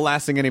the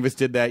last thing any of us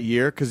did that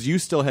year because you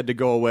still had to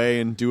go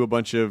away and do a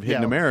bunch of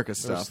Hidden America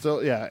stuff.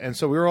 And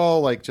so we were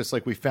all like, just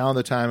like we found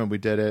the time and we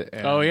did it.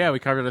 And we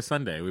covered a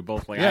Sunday. We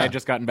both I had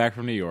just gotten back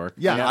from New York.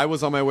 Yeah, I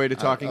was on my way to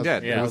Talking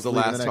Dead. Yeah, it was the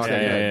last Talking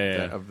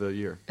Dead of the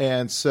year.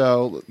 And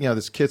so,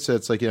 this kid said,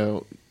 it's like,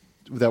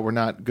 that we're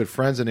not good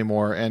friends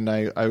anymore. And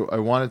I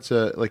wanted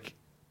to, like,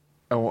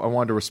 I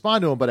wanted to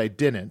respond to him, but I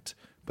didn't.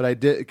 But I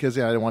did because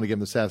I didn't want to give him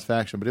the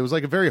satisfaction. But it was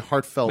like a very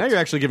heartfit. Now you're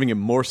actually giving him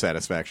more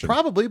satisfaction.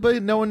 Probably,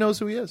 but no one knows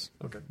who he is.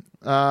 Okay.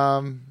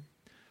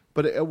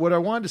 But what I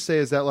wanted to say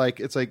is that,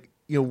 like, it's like,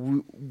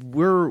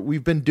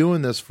 we've been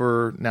doing this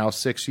for now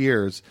 6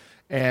 years,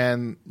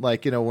 and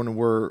like, when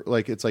we're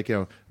like, it's like,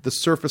 the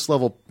surface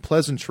level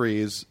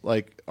pleasantries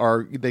like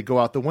they go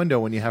out the window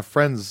when you have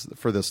friends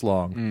for this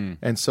long.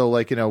 And so,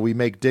 like, we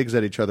make digs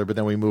at each other, but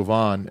then we move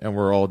on and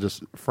we're all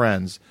just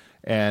friends.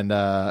 And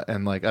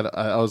like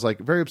I was like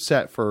very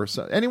upset for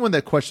anyone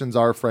that questions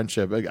our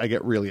friendship. I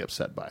get really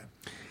upset by.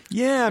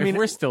 Yeah, I mean,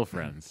 we're still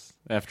friends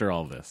after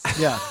all this.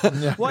 Yeah,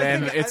 well,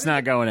 and it's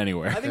not going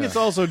anywhere. I think it's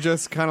also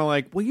just kind of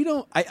like, well, you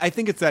don't. I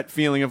think it's that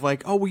feeling of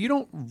like, oh, well, you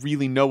don't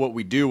really know what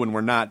we do when we're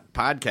not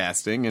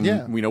podcasting,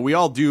 and we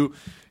all do.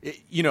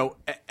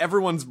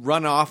 Everyone's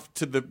run off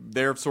to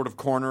their sort of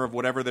corner of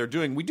whatever they're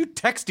doing. We do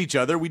text each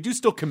other. We do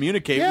still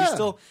communicate. Yeah. We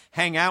still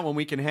hang out when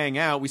we can hang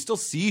out. We still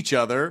see each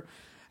other.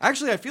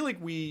 Actually, I feel like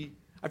we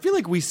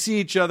see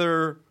each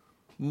other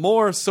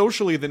more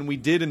socially than we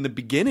did in the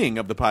beginning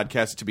of the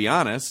podcast, to be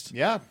honest.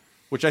 Yeah.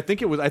 Which I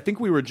think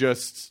we were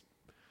just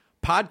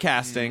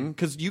podcasting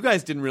because you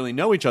guys didn't really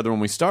know each other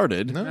when we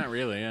started. No. Not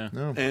really, yeah.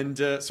 No. And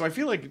so I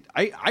feel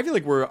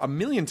like we're a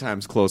million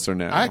times closer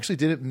now. I actually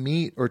didn't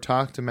meet or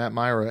talk to Matt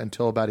Myra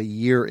until about a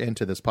year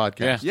into this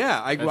podcast.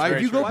 Yeah.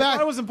 If you go back, I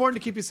thought it was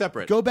important to keep you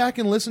separate. Go back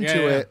and listen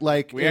to it.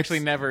 Like we actually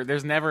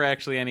there's never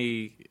actually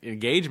any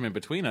engagement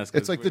between us.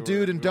 It's like the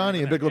dude and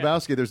Donnie and Big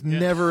Lebowski. There's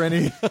never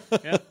any.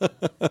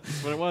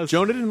 That's what it was.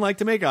 Jonah didn't like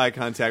to make eye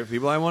contact with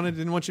people.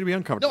 Didn't want you to be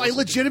uncomfortable. No, I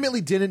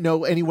legitimately didn't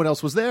know anyone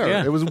else was there.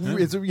 Yeah. It was,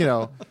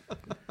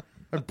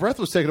 my breath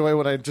was taken away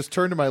when I just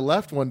turned to my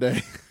left one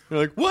day. You're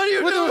like, what are you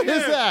doing? What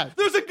is that?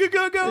 There's a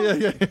go.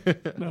 Yeah.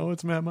 No,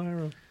 it's Matt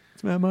Myra.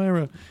 It's Matt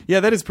Myra. Yeah,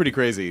 that is pretty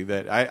crazy.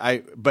 But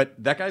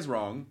that guy's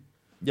wrong.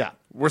 Yeah.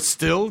 We're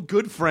still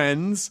good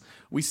friends.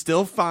 We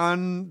still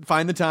find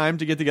the time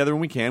to get together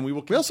when we can. We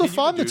will. We also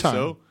find the time.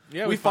 So.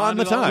 Yeah, we fond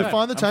the time. We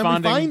find the time.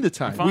 We find the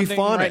time. We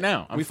fawn right it.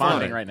 now. I'm we fawn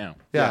fawning it right now.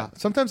 Yeah.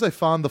 Sometimes I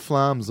fawn the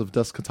flams of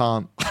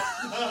Descatan.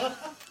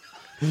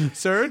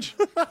 Serge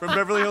from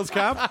Beverly Hills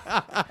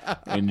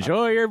Cop.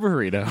 Enjoy your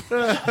burrito.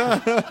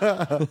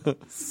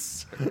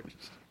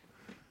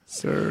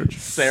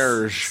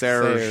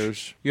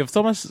 Serge. You have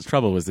so much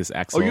trouble with this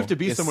accent. Oh, you have to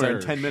be somewhere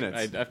in 10 minutes.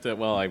 I have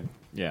to.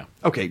 Yeah.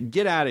 Okay,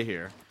 get out of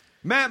here.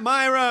 Matt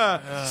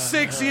Myra,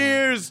 6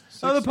 years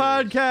of the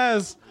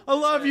podcast. I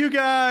love you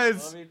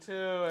guys. Love you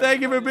too.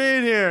 Thank you for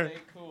being here. Stay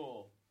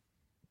cool.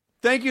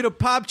 Thank you to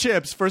Pop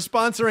Chips for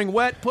sponsoring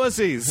Wet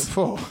Pussies.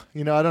 Oh,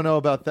 I don't know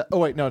about that. Oh,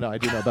 wait, no, I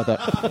do know about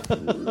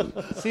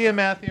that. See you,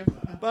 Matthew.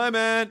 Bye,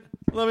 man.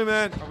 Love you,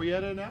 man. Are we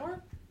at an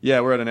hour?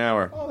 Yeah, we're at an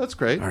hour. Oh, that's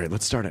great. All right,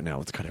 let's start it now.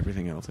 Let's cut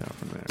everything else out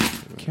from there.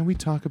 Can we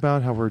talk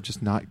about how we're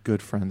just not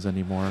good friends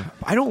anymore?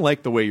 I don't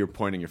like the way you're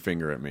pointing your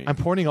finger at me. I'm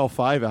pointing all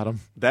 5 at him.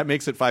 That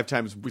makes it 5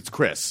 times. It's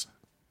Chris.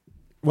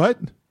 What?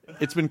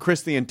 It's been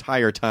Chris the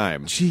entire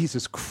time.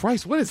 Jesus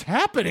Christ, what is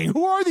happening?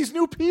 Who are these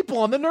new people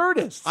on the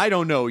Nerdist? I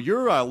don't know.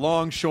 You're a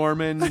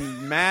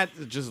longshoreman. Matt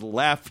just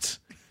left.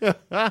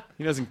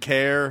 He doesn't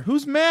care.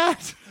 Who's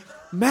Matt?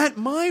 Matt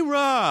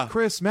Myra.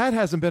 Chris, Matt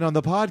hasn't been on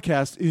the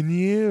podcast in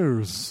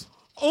years.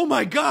 Oh,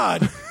 my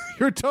God.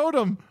 You're a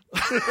totem.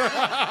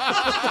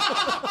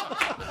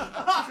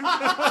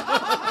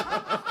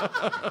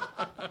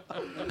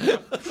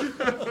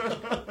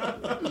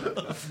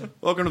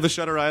 Welcome to the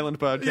Shutter Island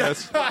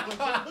podcast.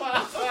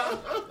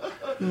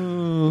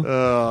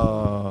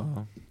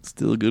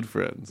 Still good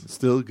friends.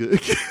 Still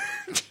good.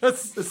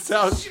 Just the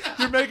sound.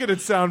 You're making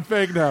it sound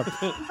fake now.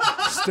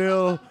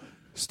 Still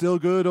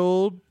good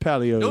old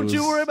palios. Don't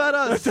you worry about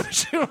us.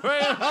 Don't you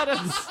worry about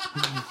us.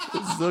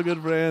 Still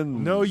good friends.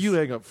 No, you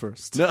hang up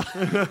first.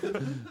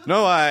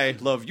 No, I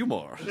love you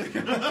more.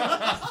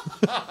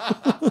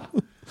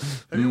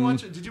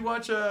 Did you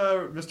watch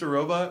Mr.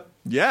 Robot?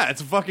 Yeah,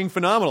 it's fucking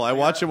phenomenal. I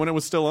watched it when it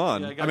was still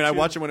on. I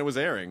watched it when it was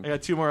airing. I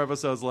got 2 more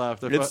episodes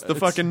left. It's the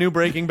fucking new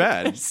Breaking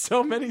Bad. There's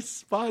so many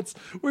spots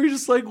where you're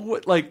just like,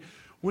 what? Like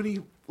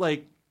when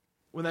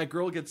that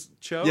girl gets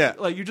choked. Yeah.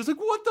 Like you're just like,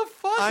 what the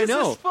fuck I is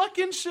know. this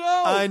fucking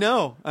show? I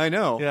know.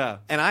 Yeah.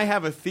 And I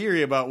have a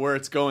theory about where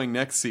it's going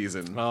next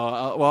season.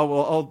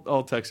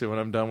 I'll text you when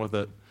I'm done with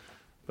it.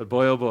 But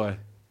boy, oh boy,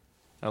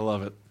 I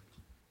love it.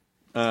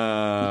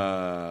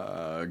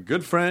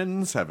 Good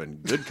friends having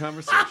good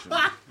conversation.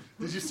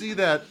 Did you see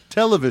that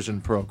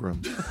television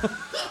program?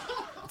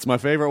 It's my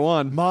favorite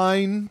one.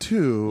 Mine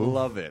too.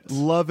 Love it.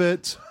 Love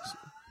it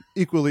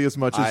equally as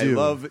much as you.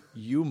 I love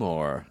you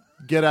more.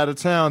 Get out of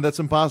town. That's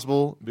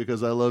impossible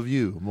because I love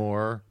you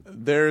more.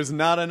 There's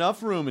not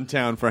enough room in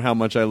town for how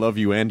much I love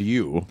you and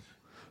you.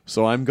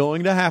 So I'm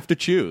going to have to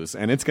choose,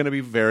 and it's going to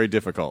be very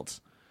difficult.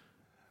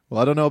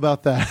 Well, I don't know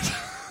about that.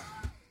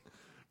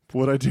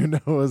 What I do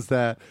know is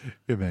that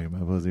you're making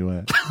my pussy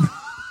wet.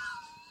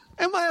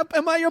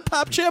 Am I your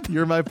pop chip?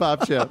 You're my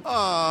pop chip.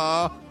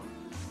 Aww.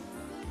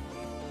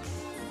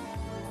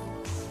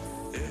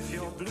 If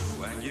you're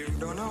blue and you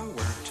don't know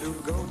where to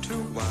go to,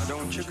 why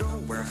don't you go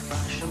where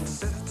fashion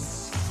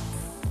sits?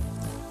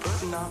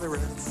 Putting on the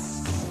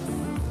Ritz.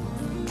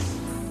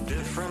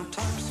 Different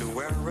types who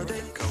wear a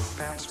day coat,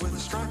 pants with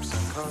stripes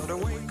and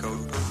cutaway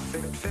coat,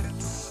 perfect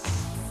fits.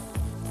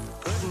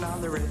 Putting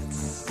on the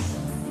Ritz.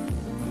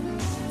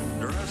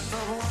 Dress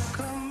up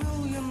like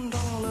 $1 million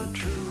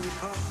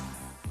trooper.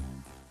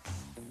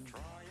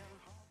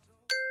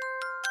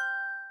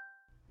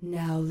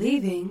 Now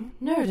leaving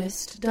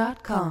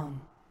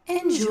Nerdist.com.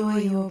 Enjoy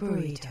your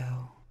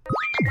burrito.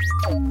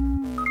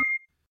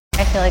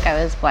 I feel like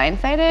I was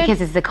blindsided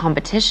because it's a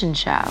competition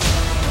show.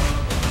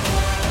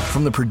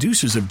 From the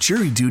producers of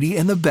Jury Duty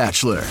and The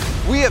Bachelor.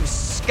 We have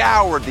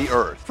scoured the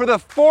earth for the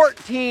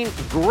 14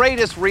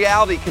 greatest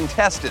reality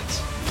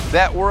contestants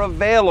that were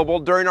available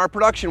during our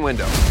production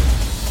window.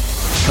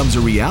 Comes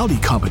a reality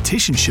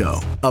competition show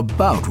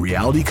about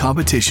reality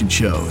competition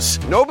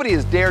shows. Nobody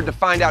has dared to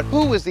find out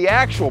who is the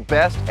actual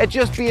best at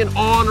just being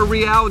on a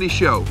reality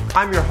show.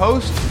 I'm your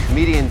host,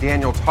 comedian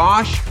Daniel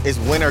Tosh. Is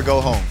win or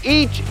go home.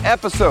 Each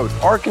episode,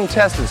 our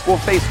contestants will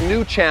face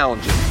new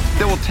challenges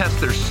that will test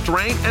their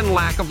strength and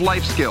lack of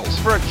life skills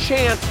for a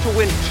chance to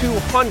win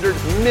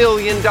 $200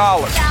 million.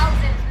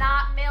 Thousands,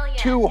 not millions.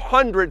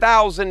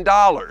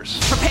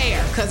 $200,000.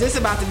 Prepare, because it's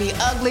about to be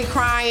ugly,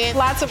 crying,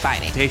 lots of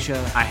fighting. Tasha,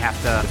 I have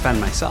to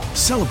defend myself.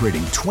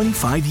 Celebrating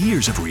 25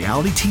 years of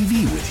reality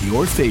TV with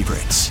your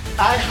favorites.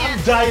 I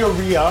have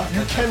diarrhea.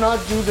 You cannot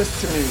do this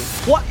to me.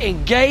 What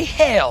in gay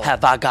hell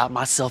have I got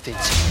myself into?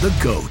 The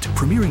GOAT,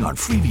 premiering on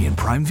Freevee and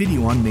Prime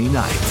Video on May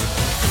 9th.